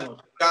 in general?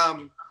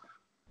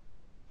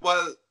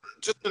 Well,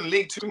 just in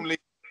League 2.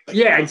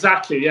 Yeah,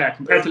 exactly, yeah,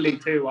 compared to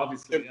League 2,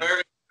 obviously. They're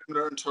very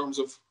similar in terms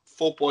of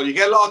football. You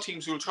get a lot of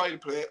teams who will try to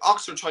play.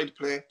 Oxford tried to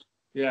play.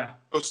 Yeah.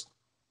 It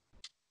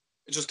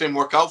just didn't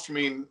work out for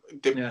me.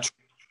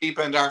 Deep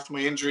end after my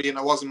injury, and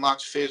I wasn't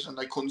match fit, and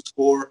I couldn't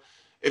score.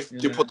 If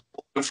you put the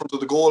ball in front of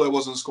the goal, I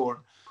wasn't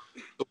scoring.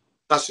 So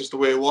that's just the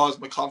way it was.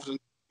 My confidence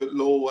was a bit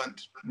low, and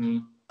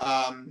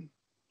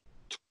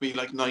took me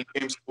like 9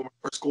 games to score my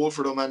first goal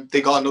for them, and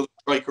they got another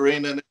striker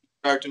in, and they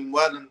started doing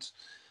well, and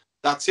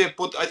that's it.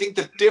 But I think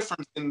the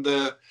difference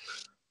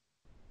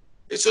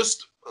it's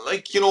just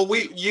like,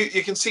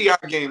 you can see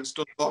our games.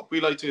 Dundalk,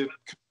 we like to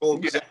control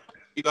possession.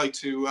 we like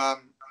to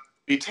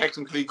be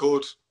technically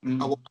good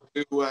at what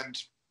we do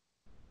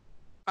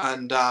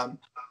and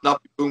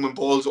not be booming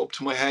balls up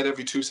to my head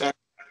every 2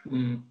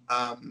 seconds.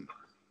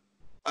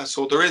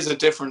 So there is a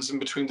difference in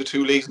between the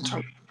two leagues in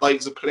terms of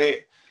styles of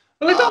play.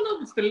 Well, I don't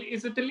know.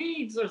 Is it the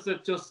leagues or is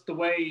it just the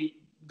way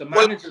the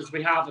managers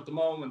we have at the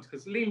moment?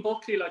 Because Liam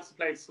Buckley likes to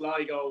play at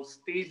Sligo,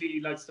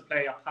 Stevie likes to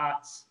play at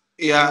Pats.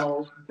 Yeah. You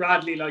know,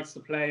 Bradley likes to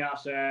play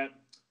at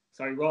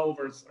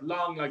Rovers.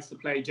 Long likes to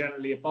play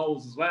generally at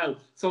Bowes as well.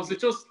 So is it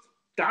just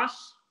that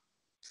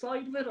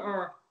side of it,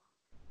 or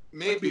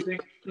maybe?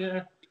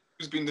 Yeah,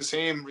 it's been the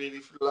same really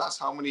for the last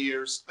how many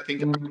years? I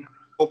think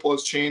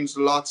football's changed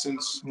a lot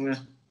since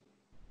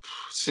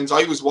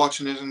I was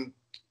watching it in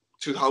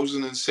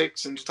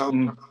 2006 and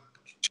 2000.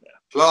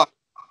 A lot,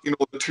 you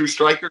know, the two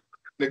strikers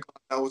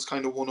now it's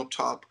kind of one up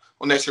top,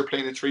 unless you're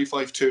playing a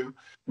 3-5-2.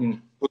 But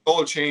it's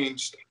all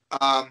changed.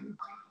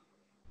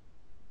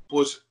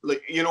 But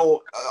like, you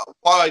know,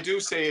 what I do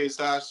say is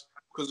that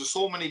because there's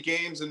so many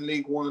games in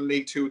League One and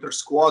League Two, their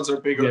squads are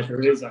bigger. Yeah,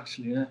 there is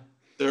actually. Yeah,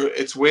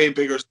 it's way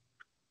bigger.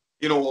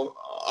 You know,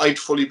 I'd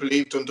fully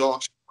believe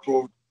Dundalk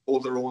should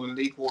hold their own in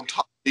League One,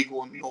 top League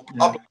One, no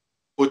problem.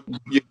 But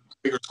you have a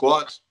bigger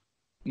squad.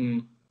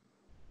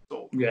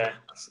 So, yeah,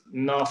 it's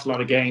an awful lot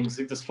of games. I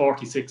think there's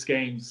 46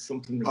 games,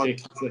 something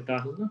ridiculous like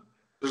that, isn't it?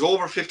 There's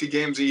over 50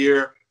 games a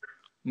year.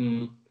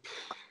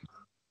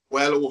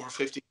 Well over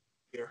 50 a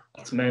year.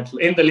 That's mental.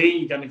 In the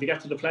league, and if you get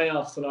to the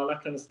playoffs and all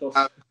that kind of stuff.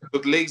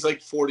 But the league's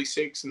like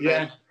 46. And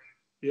to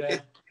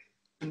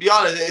be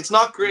honest, it's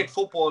not great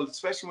football,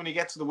 especially when you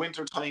get to the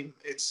winter time.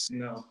 It's,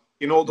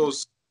 you know,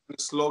 those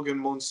slugging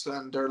months,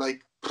 and they're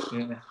like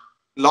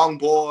long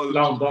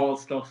ball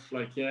stuff.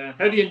 Like,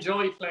 how do you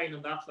enjoy playing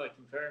in that? Like,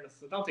 in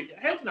fairness, I don't think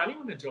how can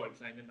anyone enjoy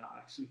playing in that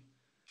actually.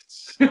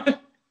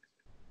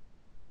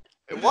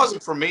 It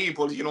wasn't for me,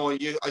 but you know,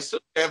 I still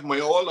gave my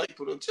all, like,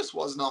 but it just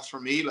was not for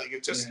me. Like,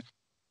 it just,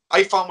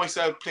 I found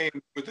myself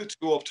playing with the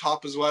two up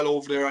top as well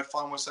over there. I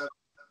found myself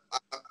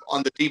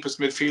on the deepest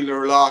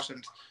midfielder a lot,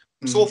 and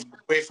I'm so far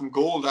away from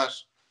goal that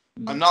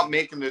I'm not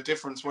making the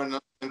difference when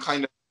I'm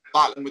kind of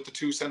battling with the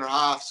two centre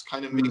halves,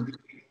 kind of making,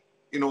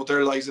 you know,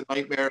 their lives a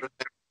nightmare. And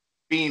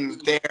being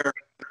there,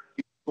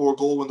 score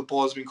goal when the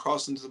ball's been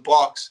crossed into the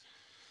box.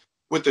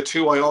 With the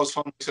two, I always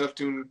found myself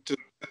doing the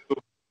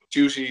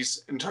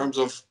duties in terms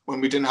of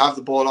when we didn't have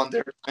the ball on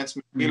their defence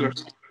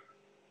midfielders.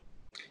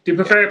 Do you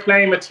prefer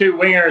playing with two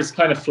wingers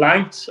kind of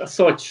flanked as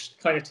such,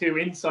 kind of two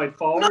inside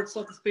forwards,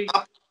 so to speak?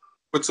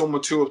 With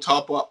someone two up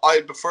top, but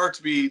I prefer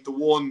to be the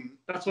one.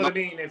 That's what I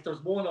mean. If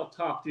there's one up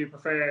top, do you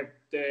prefer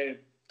the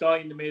guy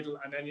in the middle,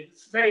 and then you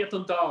say at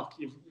Dundalk,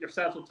 you've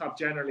yourself up top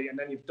generally, and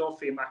then you've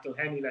Duffy and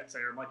McElhenney, let's say,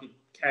 or it might be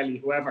Kelly,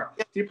 whoever.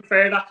 Do you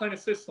prefer that kind of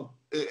system?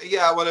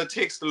 Yeah, well, it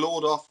takes the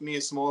load off me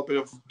a small bit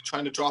of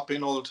trying to drop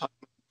in all the time,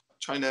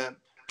 trying to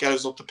get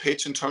us up the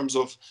pitch in terms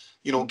of,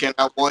 you know, getting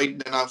out wide,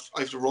 and then I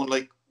have to run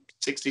like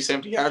 60,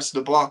 70 yards to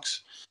the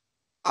box.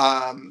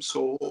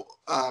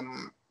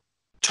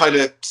 Try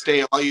to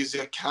stay high as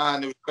I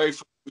can. It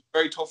was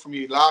very tough for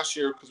me last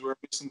year because we were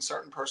missing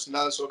certain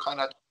personnel, so I kind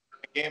of had to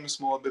play the game a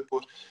small bit.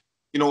 But,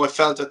 you know, I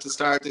felt at the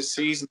start of this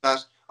season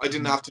that I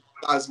didn't have to do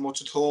as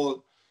much at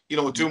all. You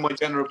know, do my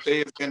general play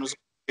again, was on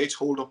the pitch,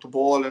 hold up the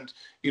ball, and,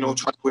 you know,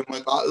 try to win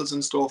my battles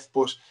and stuff.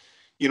 But,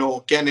 you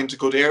know, getting into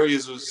good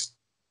areas was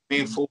the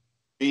main focus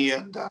for me,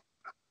 and I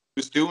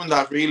was doing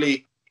that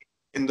really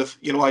in the,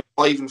 you know, I had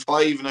 5 and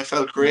 5, and I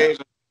felt great.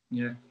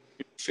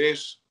 Fit.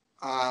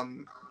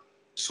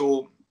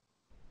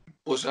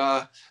 But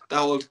that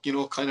all, you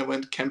know, kind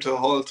of came to a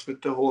halt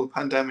with the whole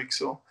pandemic.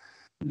 So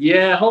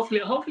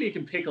hopefully you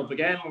can pick up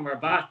again when we're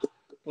back.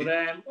 But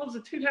what was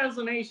it?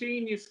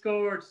 2018, you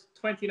scored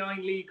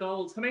 29 league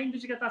goals. How many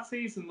did you get that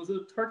season? Was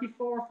it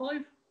 34 or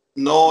 5?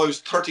 No, it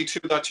was 32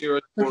 that year.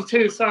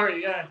 32,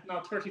 sorry,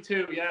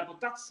 32, but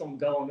that's some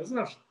going, isn't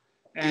it?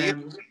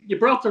 You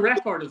broke the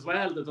record as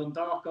well, the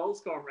Dundalk goal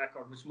scoring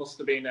record, which must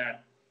have been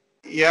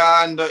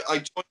yeah, and I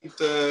joined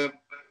the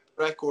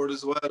record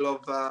as well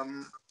of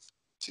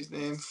what's his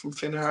name from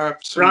Finn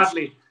Harp?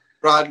 Bradley,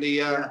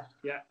 yeah.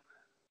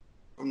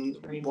 From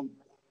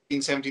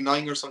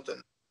 1979 or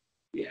something.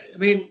 Yeah, I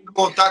mean,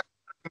 but that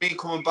me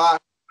coming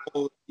back.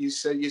 You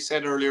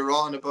said earlier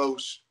on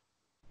about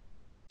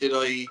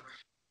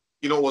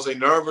was I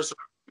nervous?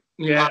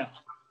 Or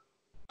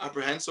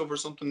apprehensive or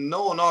something?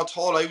 No, not at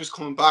all. I was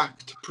coming back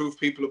to prove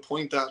people a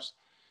point that,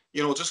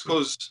 you know, just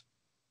because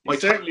my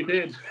certainly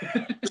did.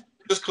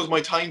 Just because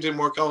my time didn't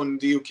work out in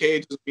the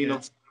UK doesn't mean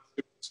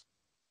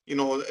you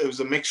know, it was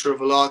a mixture of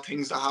a lot of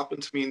things that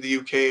happened to me in the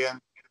UK, and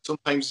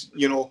sometimes,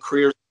 you know,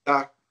 careers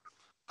that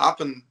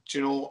happen,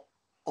 you know,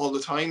 all the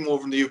time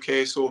over in the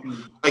UK. So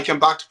I came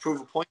back to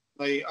prove a point.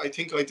 I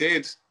think I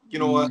did. You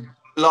know, a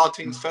lot of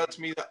things fell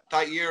to me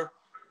that year,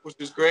 which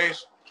was great.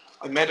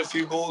 I made a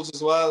few goals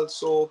as well.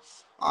 So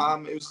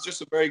it was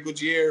just a very good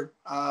year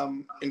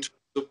in terms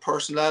of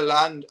personnel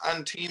and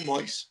team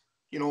wise.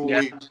 You know,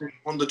 we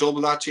won the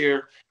double that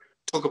year,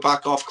 took it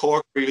back off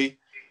Cork really.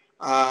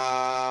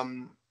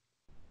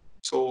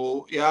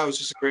 So yeah, it was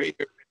just a great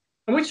year.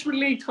 And which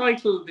league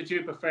title did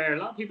you prefer? A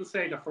lot of people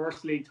say the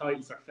first league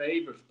title's their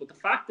favourite, but the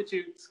fact that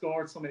you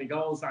scored so many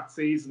goals that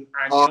season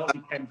and you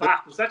only came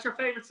back, was that your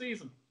favourite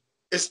season?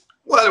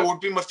 Well, it would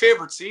be my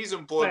favourite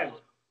season, but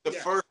the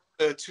yeah. first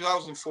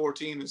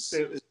 2014 is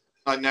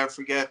I'll never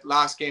forget.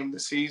 Last game of the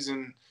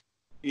season,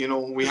 we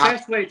the had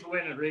best way to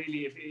win it,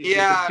 really, if you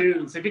could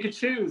choose. If you could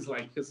choose,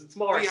 like, because it's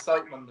more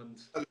excitement and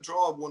a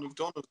draw wouldn't have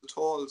done it at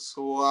all.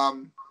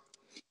 So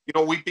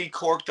we beat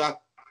Cork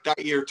that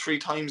year 3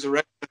 times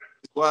already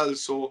as well.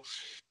 So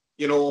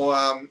we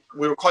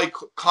were quite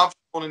confident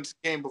going into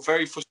the game, but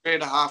very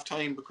frustrated at half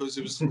time because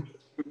it was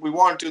we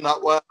weren't doing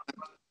that well.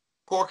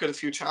 Cork had a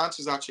few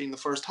chances actually in the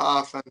first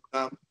half,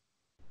 and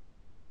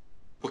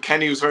but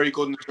Kenny was very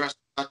good in the rest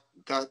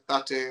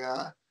that day.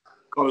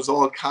 Got us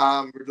all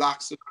calm,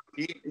 relaxed.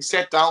 He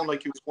sat down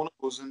like he was one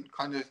of us and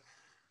kind of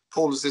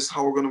told us this is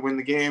how we're going to win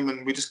the game,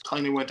 and we just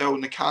kind of went out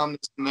in the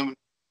calmness, and then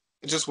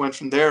it just went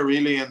from there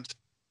really, and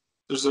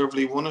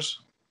deservedly won it.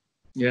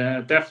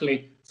 Yeah,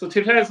 definitely. So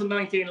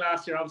 2019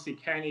 last year, obviously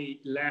Kenny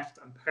left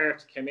and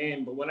Perth came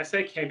in. But when I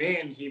say came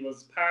in, he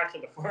was part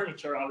of the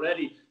furniture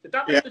already. Did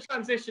that make the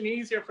transition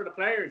easier for the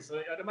players?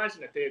 I'd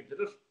imagine it did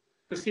it?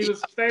 Because he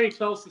was very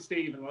close to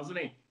Stephen, wasn't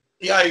he?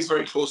 Yeah, he's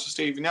very close to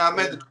Stephen. Yeah, it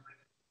made it a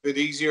bit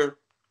easier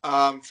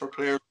for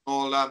players and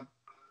all that.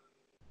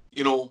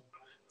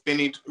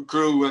 Vinny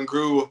grew and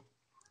grew,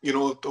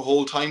 the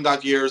whole time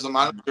that year as a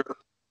manager.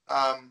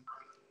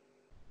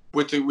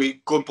 With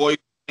the good boys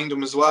behind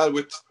him as well,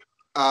 with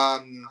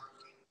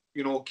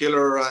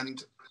Giller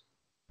and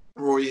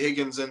Rory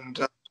Higgins and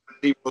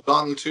Steve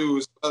O'Donnell too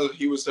as well.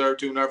 He was there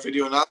doing our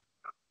video and that.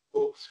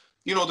 So,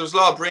 there's a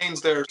lot of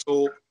brains there,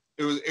 so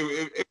it was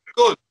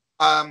good.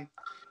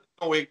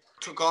 We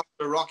took off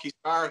the rocky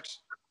start,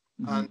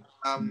 and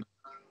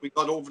we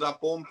got over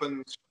that bump,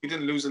 and we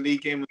didn't lose a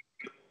league game at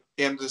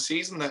the end of the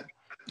season then.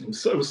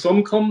 So it was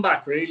some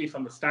comeback really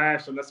from the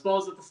start, and I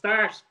suppose at the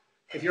start,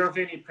 if you're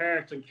Vinny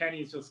Perth and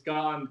Kenny's just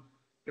gone,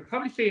 you're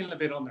probably feeling a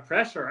bit under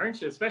pressure,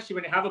 aren't you? Especially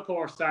when you have a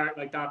poor start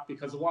like that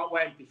because of what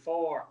went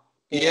before.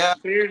 But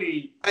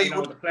clearly,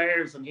 the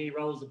players and he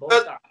rose above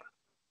that.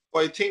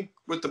 I think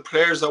with the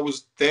players that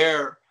was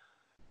there,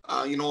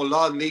 a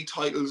lot of league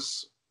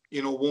titles,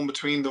 won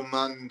between them,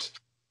 and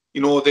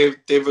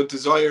they've a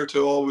desire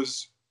to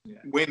always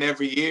win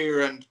every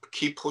year and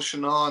keep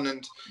pushing on,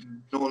 and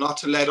not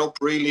to let up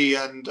really,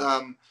 and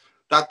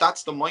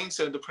that's the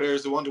mindset of the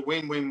players. They want to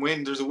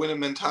win. There's a winning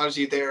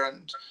mentality there,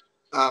 and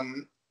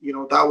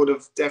that would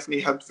have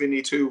definitely helped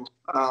Vinny too.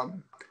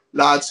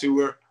 Lads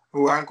who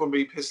aren't going to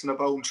be pissing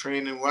about in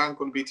training, who aren't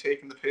going to be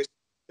taking the piss.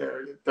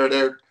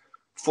 They're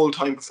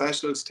full-time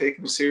professionals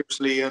taking it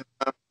seriously, and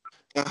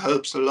that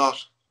helps a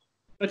lot.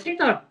 I think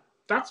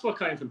that's what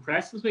kind of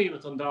impresses me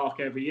with Dundalk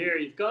every year.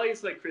 You've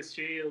guys like Chris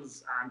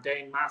Shields and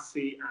Dane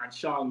Massey and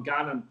Sean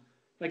Gannon.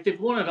 Like, they've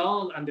won it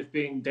all and they've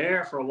been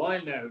there for a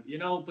while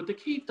now, but they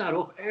keep that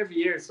up every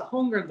year. It's the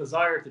hunger and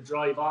desire to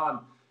drive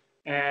on.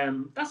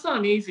 That's not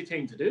an easy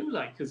thing to do,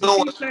 because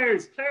you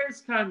see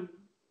players can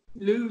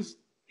lose,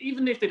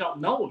 even if they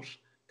don't know it,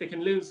 they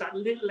can lose that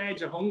little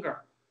edge of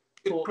hunger.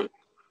 But,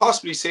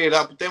 possibly say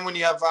that, but then when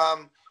you have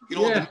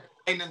the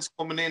signings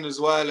coming in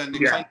as well, and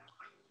the kind of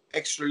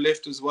extra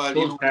lift as well,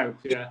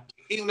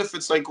 even if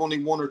it's like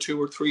only 1 or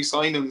 2 or 3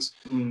 signings,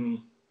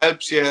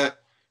 helps you.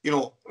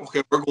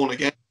 Okay, we're going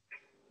again.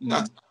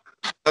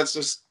 That's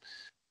just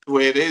the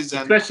way it is,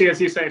 and especially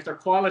as you say, if they're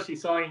quality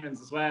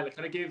signings as well, it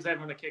kind of gives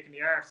everyone a kick in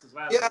the arse as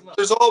well. Yeah,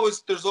 there's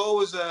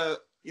always a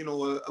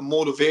a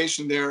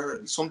motivation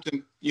there.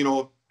 Something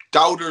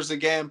doubters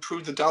again,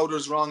 prove the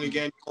doubters wrong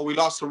again. We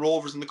lost the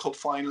Rovers in the cup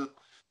final.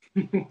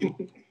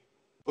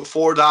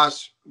 Before that,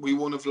 we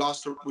would have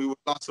lost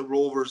the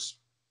Rovers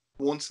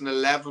once in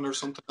 11 or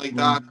something like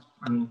that.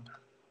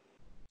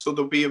 So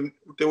there would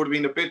have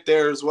been a bit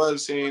there as well,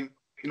 saying,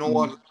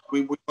 what,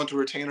 we want to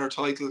retain our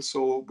title,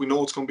 so we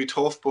know it's going to be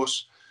tough, but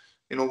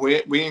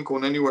we ain't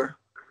going anywhere.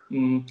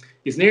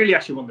 He's nearly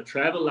actually won the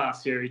treble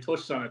last year. He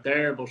touched on it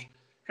there, but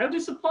how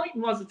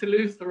disappointing was it to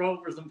lose the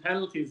Rovers and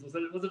penalties? Was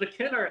it a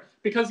killer?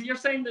 Because you're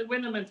saying that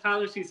winning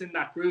mentality's in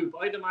that group.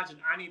 I'd imagine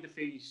any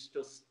defeat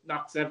just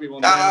knocks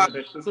everyone down a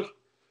bit, does it?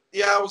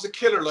 Yeah, it was a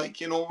killer.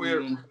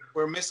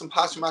 We're missing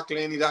Patrick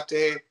McElhaney that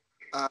day.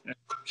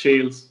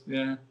 Shields,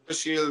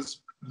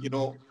 Shields,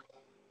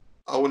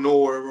 out of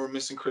nowhere, we're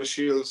missing Chris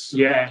Shields.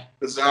 Yeah.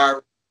 Bizarre,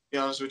 to be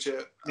honest with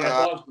you.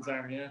 Yeah, it was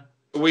bizarre, yeah.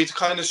 We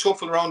kind of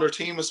shuffled around our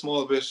team a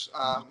small bit.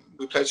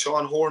 We played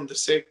Sean Horn the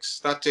 6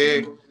 that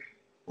day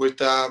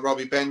with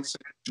Robbie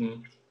Benson,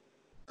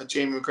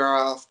 Jamie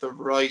McGrath off the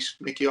right,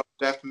 Mickey up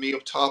left, and me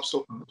up top.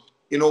 So,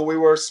 we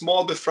were a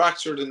small bit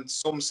fractured in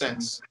some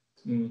sense.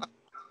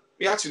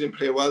 We actually didn't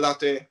play well that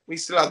day. We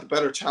still had the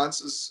better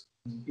chances,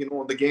 in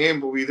the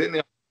game, but we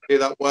didn't play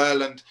that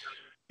well, and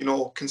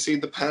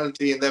concede the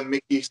penalty, and then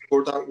Mickey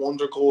scored that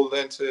wonder goal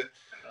then to...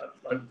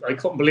 I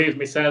couldn't believe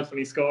myself when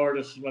he scored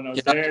it when I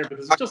was there,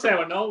 because it's just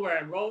out of nowhere,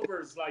 and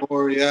Rovers, and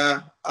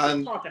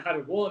they thought they had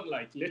it won,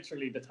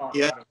 literally they thought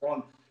they had it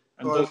won,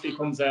 and Duffy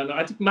comes down.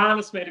 I think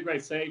Manus made a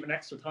great save in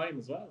extra time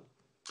as well,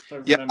 if I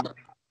remember.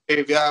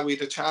 Yeah, we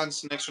had a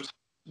chance in extra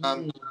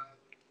time.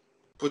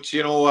 But,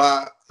 you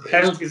know...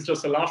 penalty is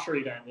just a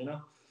lottery then, you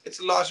know? It's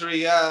a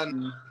lottery, yeah.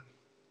 And,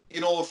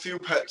 you know, a few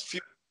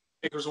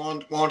makers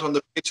weren't on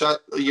the pitch,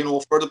 you know,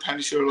 for the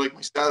penalty shooter like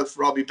myself,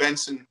 Robbie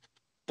Benson,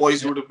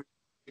 boys would have been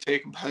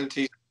taking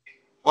penalties.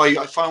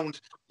 I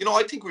found, you know,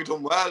 I think we've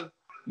done well.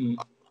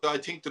 I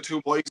think the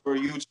two boys were a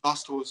huge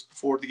loss to us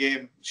before the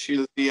game,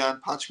 Shieldsy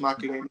and Patch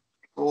McElwain.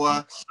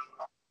 So,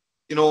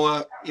 you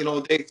know,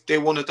 they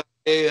won it that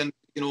day, and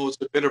you know it's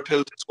a bitter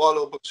pill to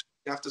swallow, but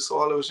you have to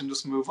swallow it and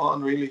just move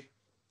on, really.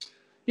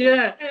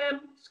 Yeah.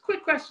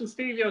 Quick question: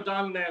 Stevie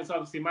O'Donnell now is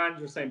obviously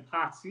manager of St.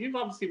 Pat's. So you've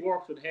obviously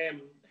worked with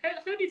him. How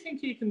do you think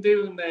he can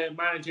do in the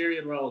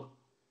managerial role?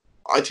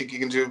 I think he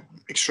can do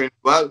extremely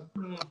well.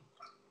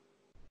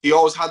 He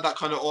always had that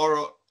kind of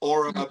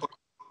aura about the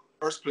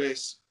first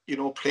place, you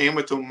know, playing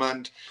with them,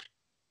 and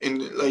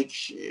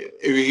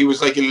he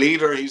was like a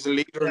leader. He's a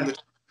leader in the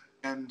team,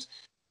 and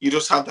you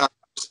just have that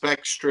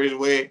respect straight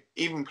away.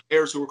 Even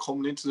players who were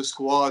coming into the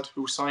squad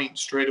who signed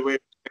straight away.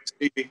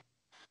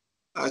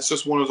 It's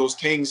just one of those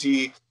things.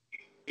 He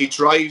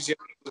drives you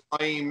all the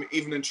time.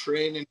 Even in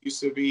training, he used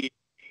to be,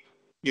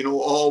 you know,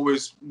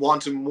 always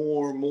wanting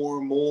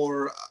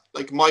more.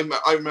 Like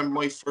I remember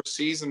my first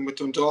season with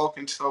Dundalk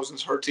in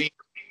 2013.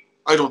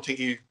 I don't think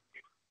he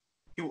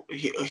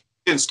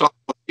didn't stop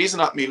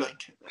teasing at me,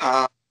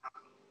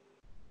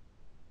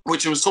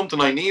 which was something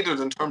I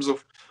needed in terms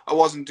of I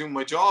wasn't doing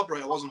my job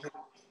right. I wasn't hitting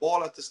the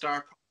ball at the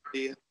start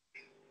properly,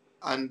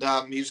 and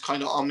he was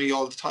kind of on me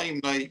all the time.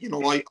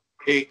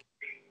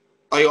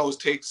 I always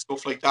take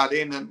stuff like that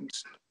in, and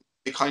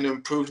it kind of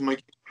improved my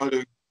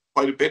game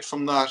quite a bit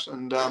from that.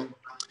 And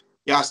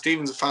yeah,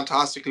 Stephen's a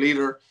fantastic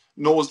leader,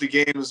 knows the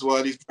game as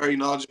well. He's very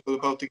knowledgeable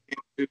about the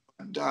game too,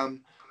 and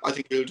I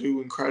think he'll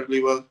do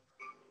incredibly well.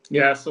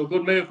 Yeah, so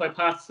good move by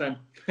Pats then.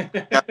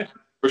 Yeah,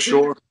 for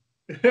sure.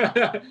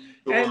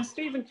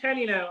 Stephen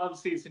Kenny now,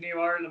 obviously, is the new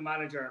Ireland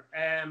manager.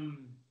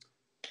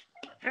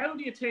 How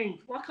do you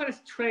think, what kind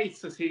of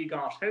traits has he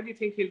got? How do you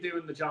think he'll do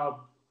in the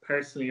job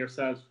personally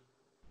yourself?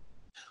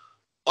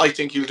 I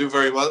think he'll do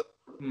very well.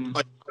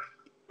 I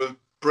will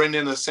bring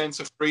in a sense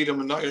of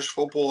freedom in Irish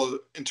football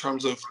in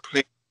terms of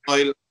playing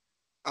style.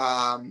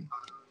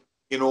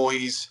 You know,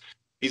 he's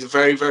a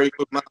very, very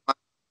good man.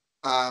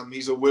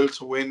 He's a will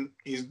to win.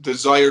 He's a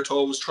desire to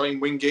always try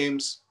and win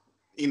games.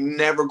 He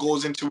never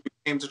goes into a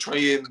game to try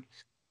and,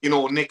 you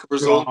know, nick a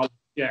result.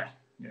 Yeah.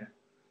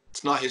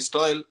 It's not his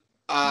style.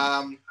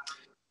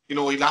 You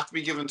know, he'll have to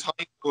be given time,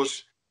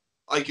 but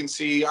I can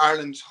see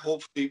Ireland,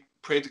 hopefully,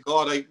 pray to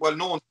God.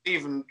 Knowing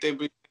Stephen, they'll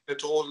be a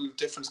total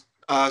different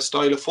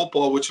style of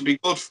football, which would be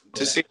good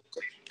to see.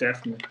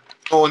 Definitely.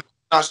 You know, in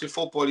national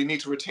football, you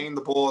need to retain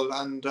the ball,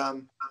 and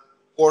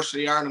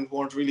fortunately, Ireland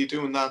weren't really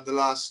doing that in the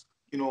last,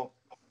 you know,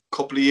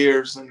 couple of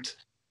years. And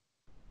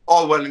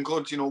all well and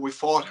good, you know, we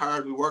fought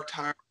hard, we worked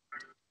hard,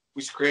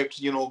 we scraped,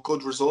 you know,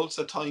 good results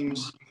at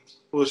times,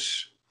 but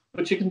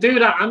you can do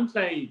that and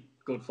play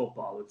good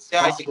football. It's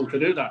possible to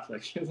do that,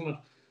 like, isn't it?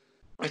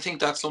 I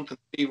think that's something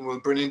Stephen will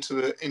bring into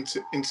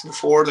the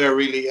fore there,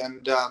 really,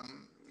 and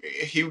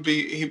he'll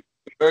be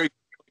very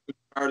good in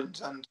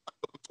Ireland, and I'm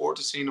looking forward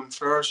to seeing him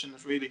flourish in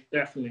it, really.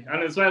 Definitely,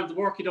 and as well, the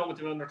work he done with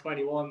the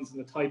under-21s and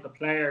the type of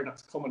player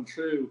that's coming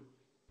through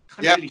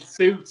kind of really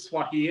suits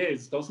what he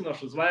is, doesn't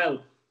it, as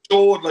well?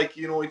 Showed, like,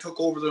 you know, he took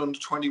over the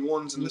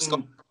under-21s and the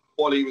stuff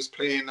while he was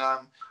playing.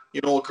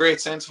 You know, a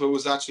great sense of it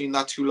was actually in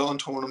that Toulon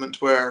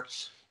tournament where,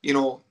 you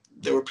know,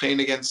 they were playing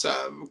against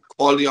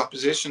quality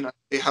opposition, and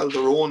they held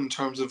their own in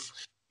terms of,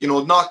 you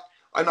know,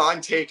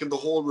 I'm taking the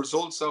whole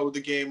results out of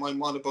the game.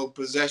 I'm on about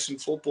possession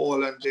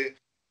football, and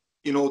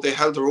they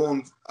held their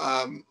own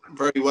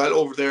very well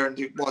over there, and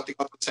they got the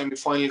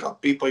semi-final,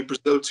 got beat by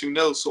Brazil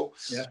 2-0. So,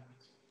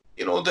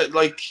 you know, that,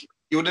 like,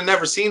 you would have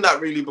never seen that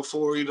really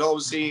before. You'd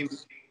always seen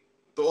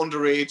the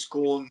underage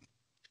going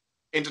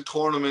into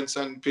tournaments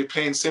and be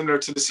playing similar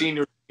to the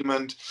senior team,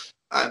 and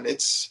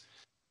it's,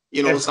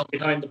 you know,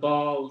 behind the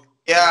ball.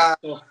 Yeah.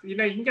 So, you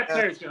know, you can get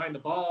players behind the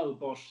ball,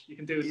 but you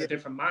can do it in a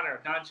different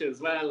manner, can't you, as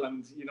well?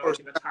 And, you know, you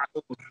can attack.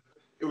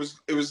 It was,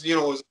 you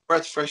know, it was a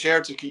breath of fresh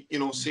air to, you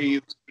know, see,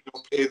 you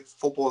know, play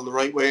football the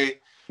right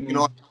way. You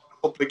know, a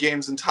couple of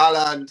games in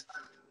Tala, and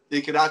they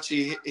could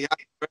actually, he had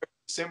very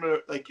similar,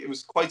 like, it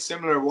was quite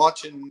similar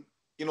watching,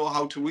 you know,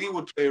 how we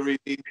would play, really.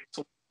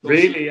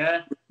 Really,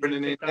 yeah.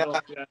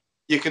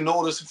 You can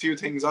notice a few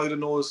things. I would have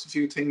noticed a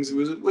few things,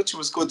 which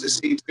was good to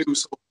see too.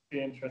 So,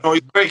 you know,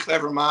 he's a very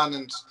clever man,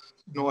 and,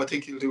 you know, I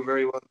think he'll do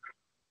very well.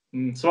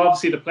 So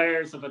obviously the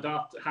players have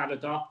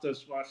adopted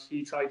what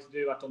he tried to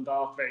do at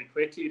Dundalk very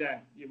quickly. Then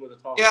you would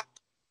have thought,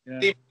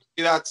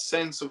 that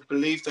sense of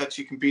belief that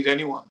you can beat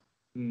anyone.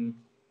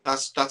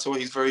 That's what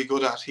he's very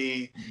good at.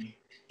 He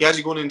had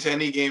you going into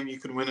any game, you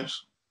can win it,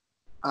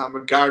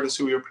 regardless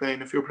who you're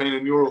playing. If you're playing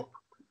in Europe,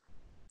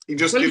 he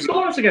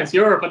scored against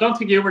Europe. I don't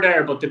think you were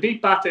there, but they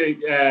beat back to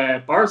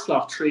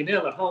Borislav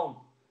 3-0 at home.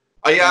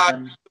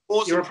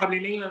 You were probably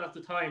kneeling at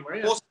the time, were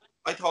you?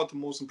 I thought the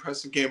most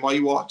impressive game I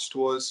watched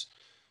was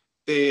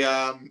they,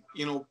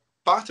 you know,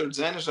 battered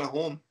Zenit at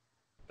home.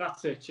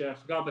 That's it. Yeah,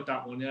 forgot about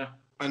that one. Yeah.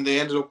 And they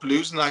ended up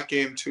losing that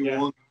game 2-1.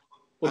 Yeah.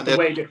 But the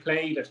way they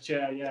played it,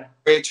 yeah.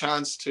 Great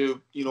chance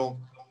to,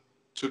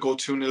 to go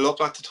 2-0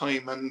 up at the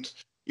time. And,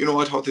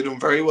 I thought they done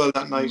very well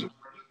that night.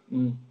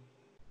 Mm.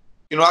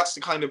 That's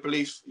the kind of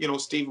belief,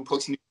 Stephen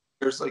puts in the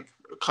players, like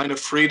kind of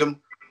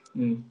freedom.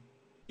 Mm.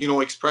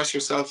 Express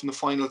yourself in the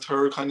final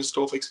third kind of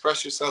stuff,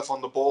 express yourself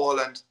on the ball.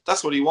 And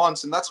that's what he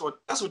wants. And that's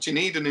what you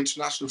need in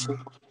international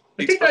football.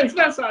 I think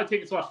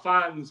it's what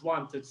fans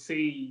want to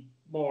see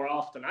more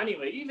often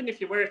anyway. Even if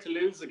you were to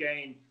lose a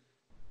game,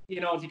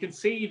 if you can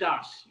see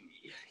that,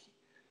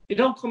 you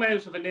don't come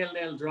out of a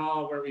 0-0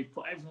 draw where we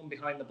put everyone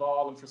behind the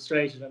ball and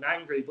frustrated and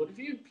angry. But if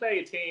you play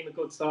a team, a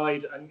good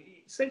side, and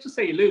just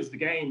say you lose the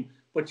game,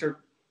 but you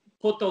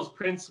put those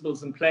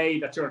principles in play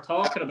that you're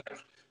talking about,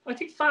 I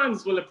think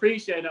fans will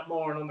appreciate that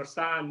more and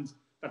understand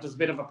that there's a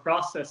bit of a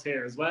process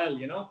here as well,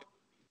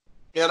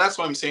 Yeah, that's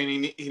what I'm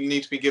saying. He'll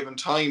need to be given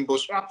time.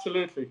 But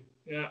absolutely,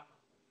 yeah.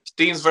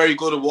 Dean's very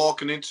good at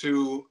walking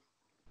into,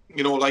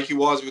 like he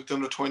was with the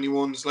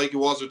under-21s, like he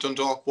was with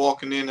Dundalk,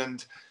 walking in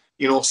and,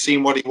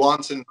 seeing what he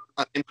wants and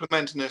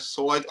implementing it.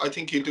 So I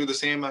think he'll do the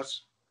same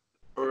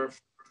so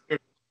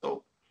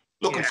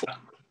looking forward.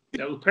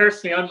 Yeah, well,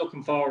 personally, I'm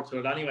looking forward to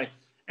it anyway.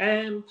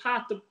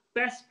 Pat, the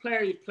best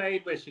player you've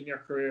played with in your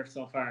career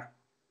so far?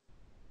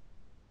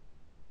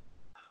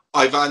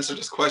 I've answered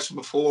this question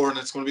before, and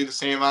it's going to be the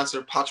same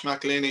answer.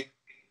 Patrick McElhinney.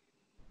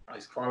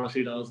 Nice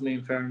quality, though, isn't he,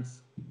 in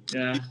fairness?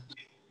 Yeah.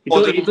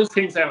 He does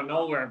things out of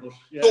nowhere, but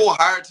yeah. So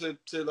hard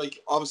to like,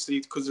 obviously,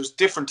 because there's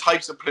different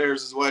types of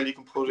players as well. You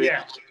can put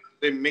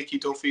in Mickey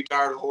Duffy,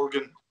 Darrell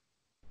Horgan,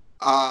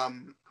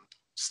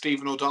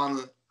 Stephen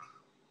O'Donnell.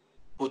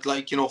 But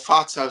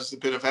Fats has a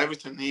bit of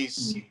everything.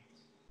 He's,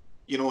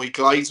 he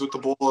glides with the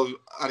ball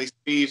at his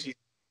feet. He's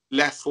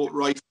left foot,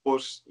 right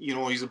foot.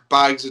 He's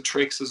bags of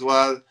tricks as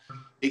well.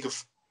 He can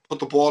put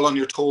the ball on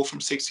your toe from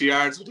 60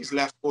 yards with his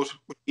left foot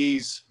with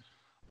ease.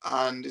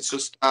 And it's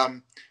just,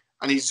 and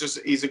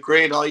he's a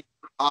great eye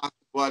pass as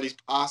well. He's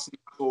passing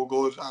so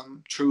good.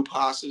 True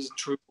passes,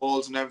 true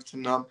balls, and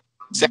everything.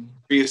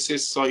 Secondary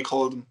assists, I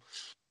call them.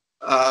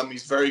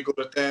 He's very good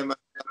at them.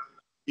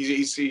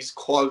 He's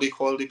quality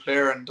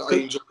player, and I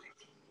enjoy.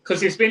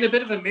 Because he's been a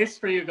bit of a miss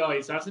for you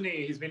guys, hasn't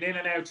he? He's been in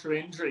and out through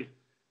injury.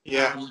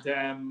 Yeah.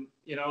 And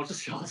it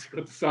just shows how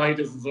good the side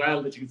is as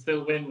well, that you can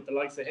still win with the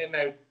likes of him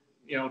out,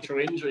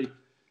 through injury.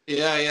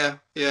 Yeah,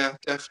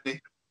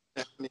 definitely.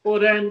 But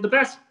the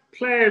best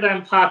player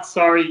then, Pat,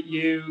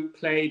 you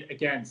played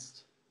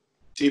against?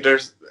 See,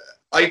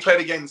 I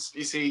played against,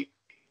 you see.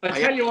 I'll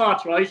tell you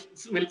what, right?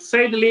 We'll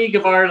say the League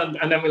of Ireland,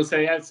 and then we'll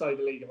say outside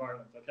the League of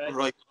Ireland, okay?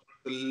 Right.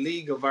 The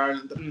League of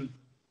Ireland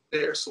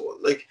there, so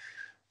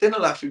then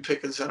I'll have to be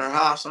picking centre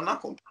half, so I'm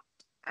not going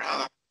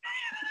to.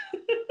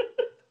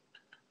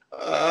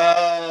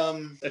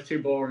 That's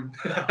too boring.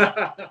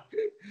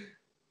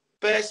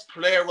 Best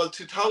player,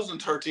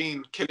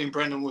 2013, Killian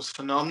Brennan was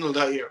phenomenal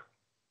that year.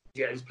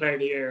 Yeah, he was player of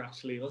the year,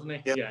 actually, wasn't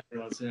he? Yeah, he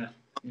was, yeah.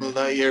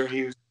 That year,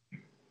 he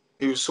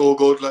was so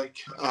good,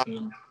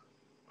 And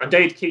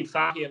they'd keep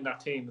Fahey in that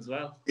team as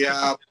well.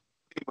 Yeah,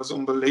 it was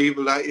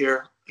unbelievable that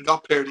year. He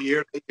got player of the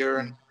year that year,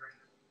 and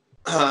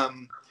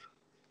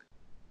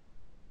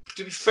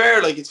to be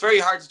fair, it's very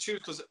hard to choose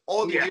because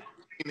all the years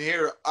in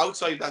here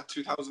outside that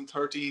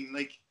 2013,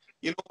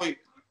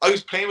 I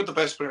was playing with the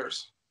best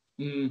players.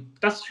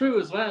 That's true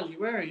as well. You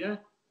were, yeah.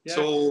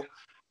 So,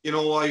 I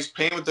was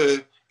playing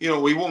with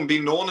we wouldn't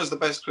be known as the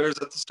best players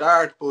at the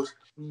start, but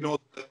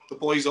the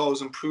boys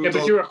always improved.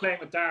 Yeah, but you were playing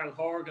with Darrell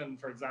Horgan,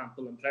 for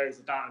example, and players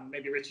like that, and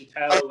maybe Richie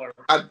Tell, or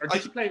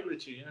did you play with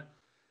Richie?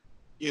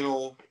 Yeah.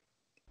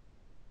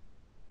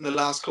 In the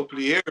last couple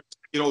of years,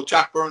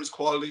 Jack Byrne's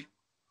quality.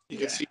 You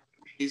can see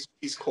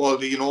he's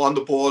quality. On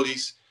the ball,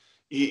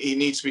 he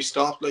needs to be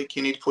stopped.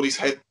 You need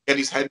to get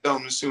his head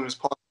down as soon as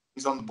possible.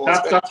 He's on the ball.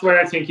 That's where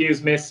I think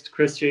he's missed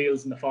Chris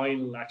Shields in the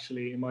final.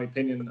 Actually, in my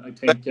opinion, I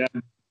think.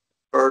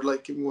 Or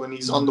when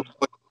he's on the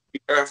ball,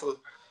 be careful.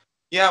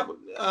 Yeah, but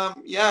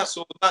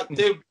So that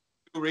they do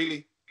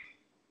really.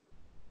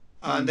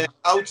 And then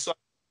outside,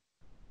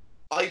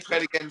 I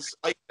played against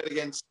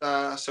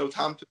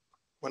Southampton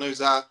when I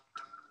was at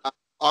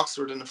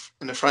Oxford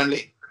in a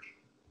friendly,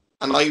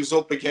 and I was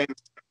up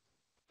against.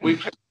 We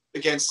played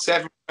against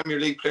 7 Premier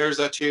League players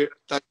that year,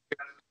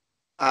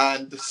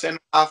 and the centre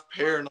half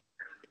pair,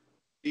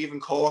 Stephen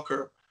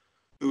Corker,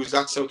 who's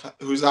at Spurs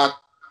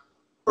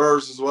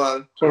as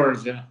well.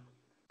 Spurs, yeah.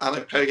 And I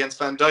played against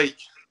Van Dijk.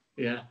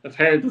 Yeah, I've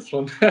heard this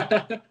one.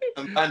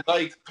 And Van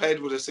Dijk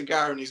played with a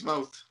cigar in his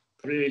mouth.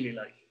 Really,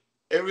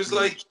 it was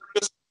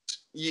just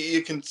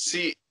you can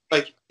see,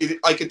 I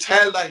could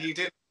tell that he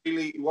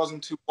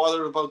wasn't too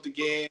bothered about the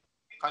game,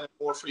 kind of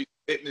more for his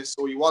fitness,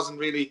 so he wasn't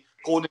really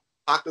going into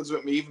tackles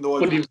with me, even though.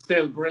 But he was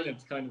still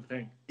brilliant, kind of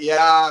thing.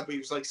 Yeah, but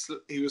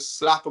he was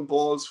slapping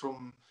balls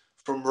from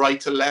right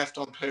to left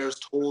on players'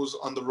 toes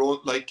on the run,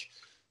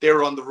 they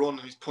were on the run,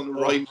 and he's putting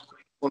right in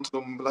front of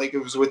them,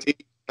 it was with him.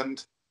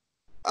 And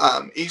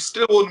he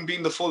still wouldn't be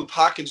in the full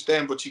package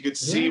then, but you could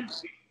see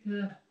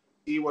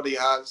what he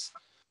has.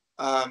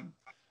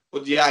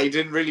 But yeah, he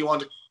didn't really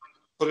want to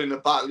put in a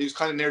battle. He was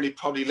kind of nearly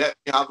probably let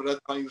me have it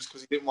at times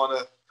because he didn't want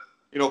to,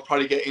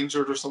 probably get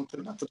injured or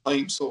something at the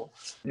time. So,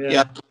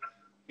 yeah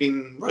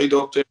been right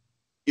up there.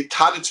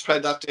 Tadic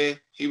played that day.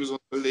 He was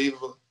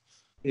unbelievable.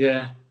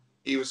 Yeah.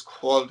 He was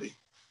quality.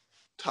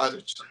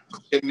 Tadic.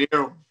 Get near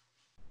him.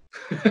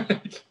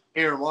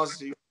 Near him, was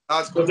he?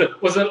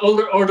 Was it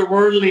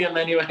otherworldly in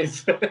many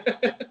ways?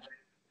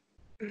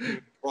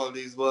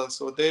 Quality as well.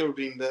 So they were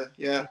being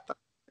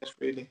that's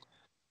really.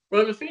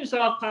 Well, we'll finish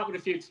off, Pat, with a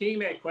few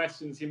teammate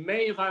questions. You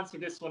may have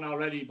answered this one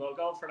already, but I'll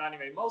go for it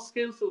anyway. Most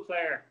skillful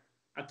player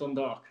at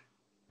Dundalk?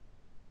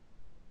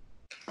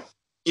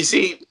 You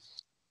see,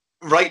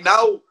 right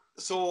now,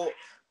 so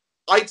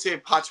I'd say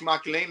Patch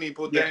McElhaney,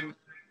 but then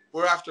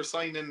we're after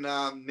signing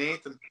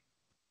Nathan,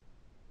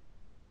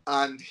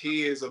 and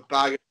he is a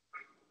bag of...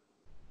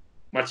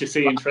 What you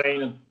see in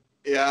training.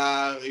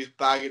 Yeah, he's a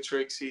bag of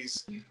tricks.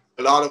 He's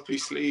a lot up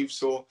his sleeve.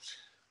 So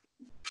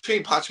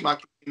between Patch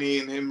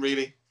McElhaney and him,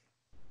 really.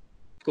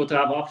 Good to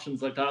have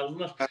options like that,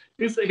 isn't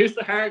it? Who's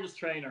the hardest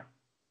trainer?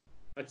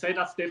 I'd say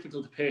that's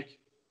difficult to pick.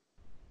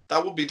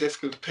 That would be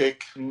difficult to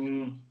pick.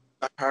 The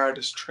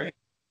hardest trainer.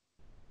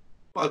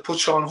 I'll put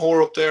Sean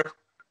Hoare up there.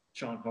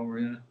 Sean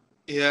Hoare,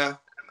 yeah.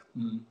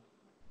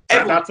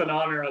 That's an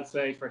honour, I'd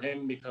say, for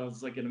him,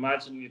 because I can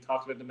imagine you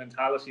talked about the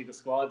mentality of the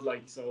squad,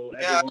 like, so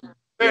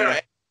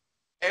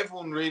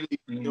everyone really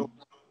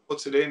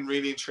puts it in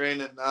really in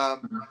training.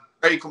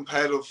 Very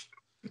competitive.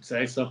 I'd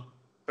say so.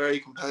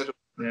 Very competitive.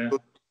 Yeah.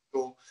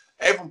 So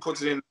everyone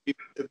puts it in.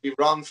 It'd be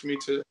wrong for me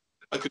to.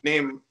 I could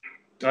name.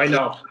 I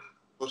know.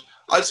 But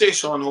I'd say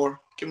Sean Hoare.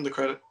 Give him the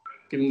credit.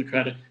 Give him the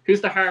credit.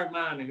 Who's the hard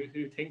man?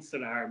 Who thinks they're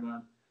the hard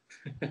man?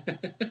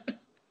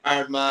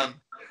 Hard man.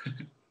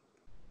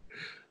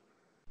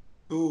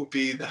 Who would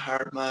be the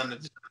hard man?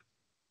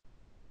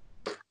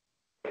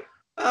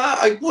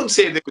 I wouldn't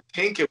say they would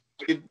think it.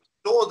 You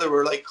know, they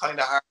were like kind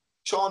of hard.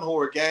 Sean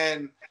Hoare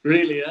again.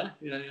 Really? Yeah.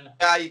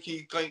 Yeah,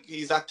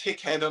 he's that thick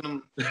head on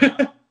him.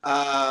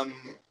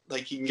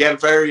 Like he can get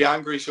very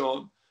angry,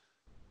 Sean.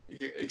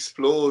 He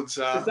explodes.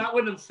 Is that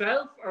with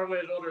himself or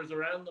with others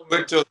around him?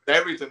 With just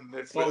everything.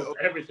 It's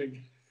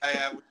everything.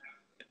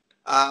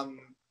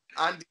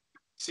 Andy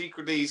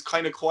secretly he's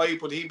kind of quiet,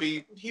 but he'd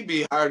be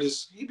hard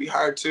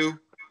too.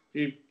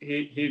 He'd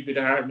be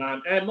the hard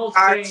man. Most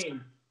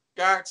vain.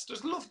 Guards.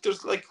 There's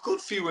like a good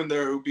few in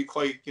there who'd be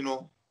quite,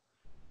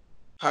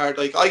 hard.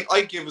 Like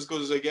I give as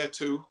good as I get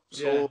too.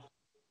 So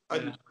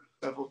I'd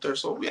have up there.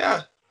 So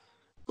yeah,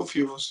 good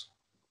few of us.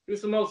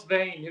 Who's the most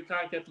vain? Who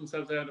can't get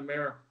themselves out of the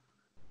mirror?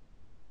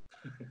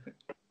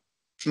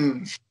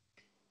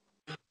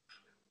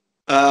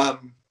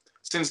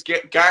 Since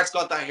Garrett's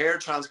got that hair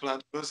transplant,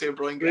 I'm going to say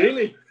Brian Garrett.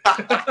 Really?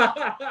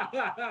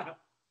 I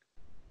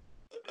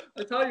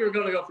thought you were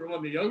going to go for one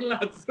of the young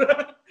lads.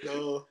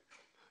 No,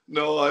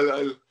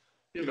 I'll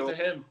give it to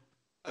him.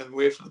 I'll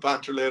wait for the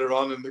banter later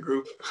on in the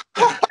group.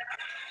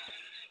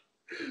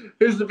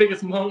 Who's the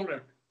biggest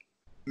moaner?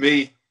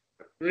 Me.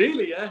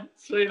 Really, yeah?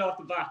 Straight off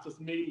the bat,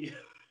 just me.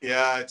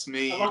 Yeah, it's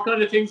me. And what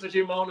kind of things would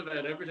you moan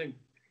about? Everything?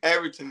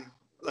 Everything.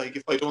 Like,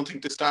 if I don't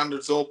think the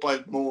standard's up,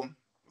 I'll moan.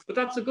 But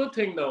that's a good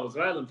thing, though, as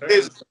well, in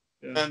fairness.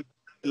 And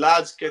the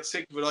lads get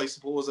sick of it, I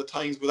suppose, at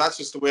times, but that's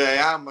just the way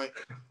I am. I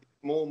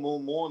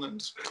moan,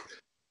 and...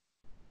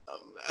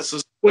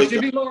 Would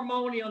you be more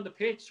moany on the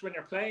pitch when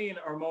you're playing,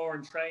 or more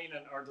in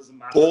training, or does it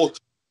matter?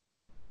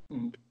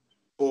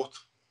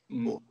 Both.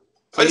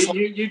 So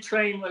you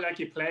train like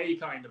you play,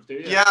 kind of, do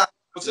you? Yeah,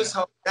 it's just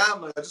how I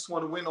am. I just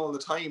want to win all the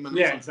time. And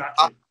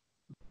exactly.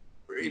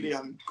 Really,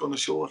 I'm going to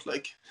show it.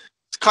 Like,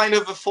 it's kind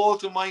of a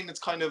fault of mine. It's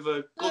kind of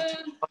a good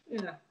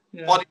thing.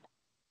 Body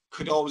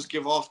could always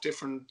give off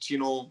different,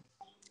 different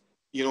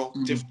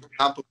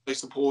examples, I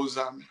suppose.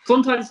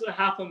 Sometimes it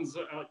happens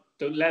at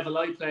the level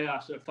I play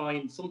at. I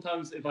find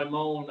sometimes if I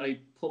moan, I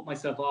put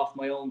myself off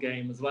my own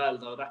game as well,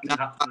 though. That can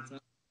happen.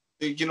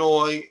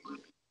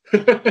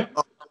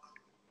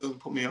 Doesn't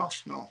put me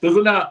off, no. Does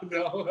it not?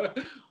 No.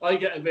 I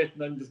get a bit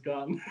and I'm just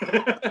gone.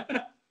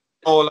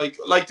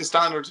 Like the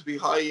standard to be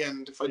high,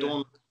 and if I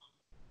don't,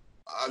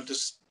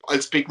 I'll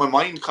speak my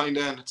mind, kind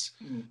of, and it's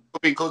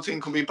could be a good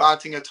thing, could be a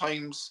bad thing at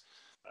times.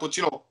 But,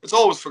 it's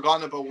always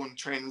forgotten about when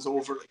training's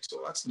over, like,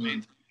 so that's the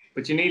main thing.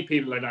 But you need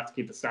people like that to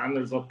keep the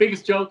standards up.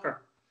 Biggest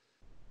joker?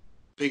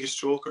 Biggest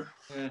joker?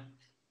 Yeah.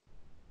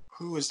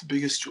 Who is the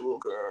biggest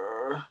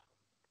joker?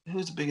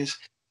 Who's the biggest?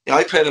 Yeah,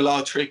 I played a lot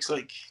of tricks,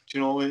 like,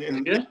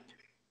 in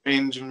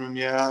changing room,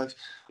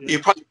 You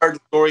probably heard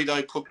the story that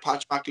I put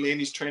Patch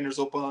McElhaney's trainers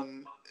up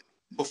on,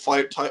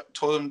 tied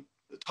them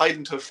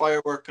to a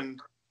firework and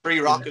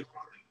 3 rockets.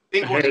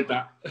 I heard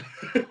that.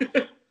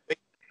 Big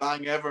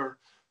bang ever.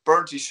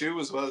 Burnt his shoe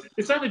as well.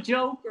 Is that a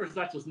joke or is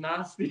that just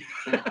nasty?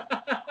 It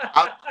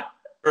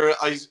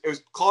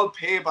was called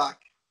payback.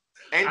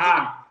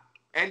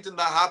 Anything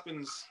that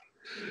happens,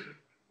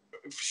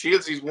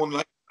 Shields' one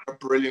line are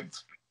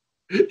brilliant.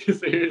 Yes,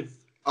 he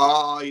is.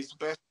 He's the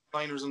best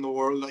liners in the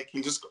world. Like,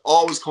 he'll just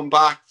always come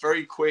back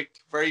very quick,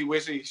 very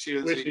witty.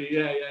 Shields. Witty,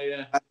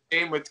 yeah.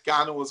 Same with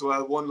Gano as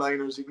well.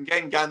 One-liners. You can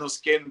get in Gano's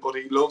skin, but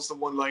he loves the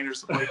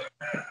one-liners.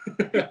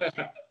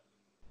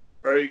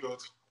 Very good.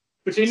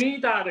 But you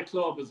need that at a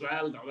club as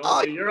well, though.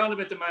 Ah, You're on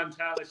about the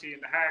mentality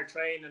and the hard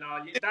training and all.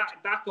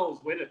 That goes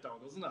with it, though,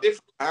 doesn't it?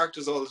 Different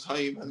characters all the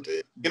time, and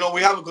you know,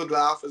 we have a good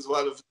laugh as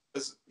well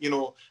as you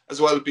know, as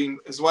well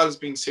as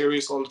being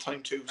serious all the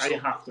time too. So you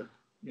have to.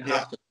 You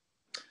have to.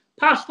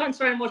 Pat, thanks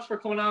very much for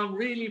coming on.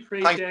 Really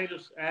appreciate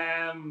it.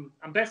 And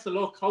best of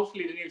luck.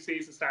 Hopefully the new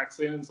season starts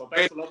soon. So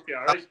best of luck to you.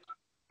 All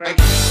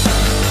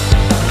right.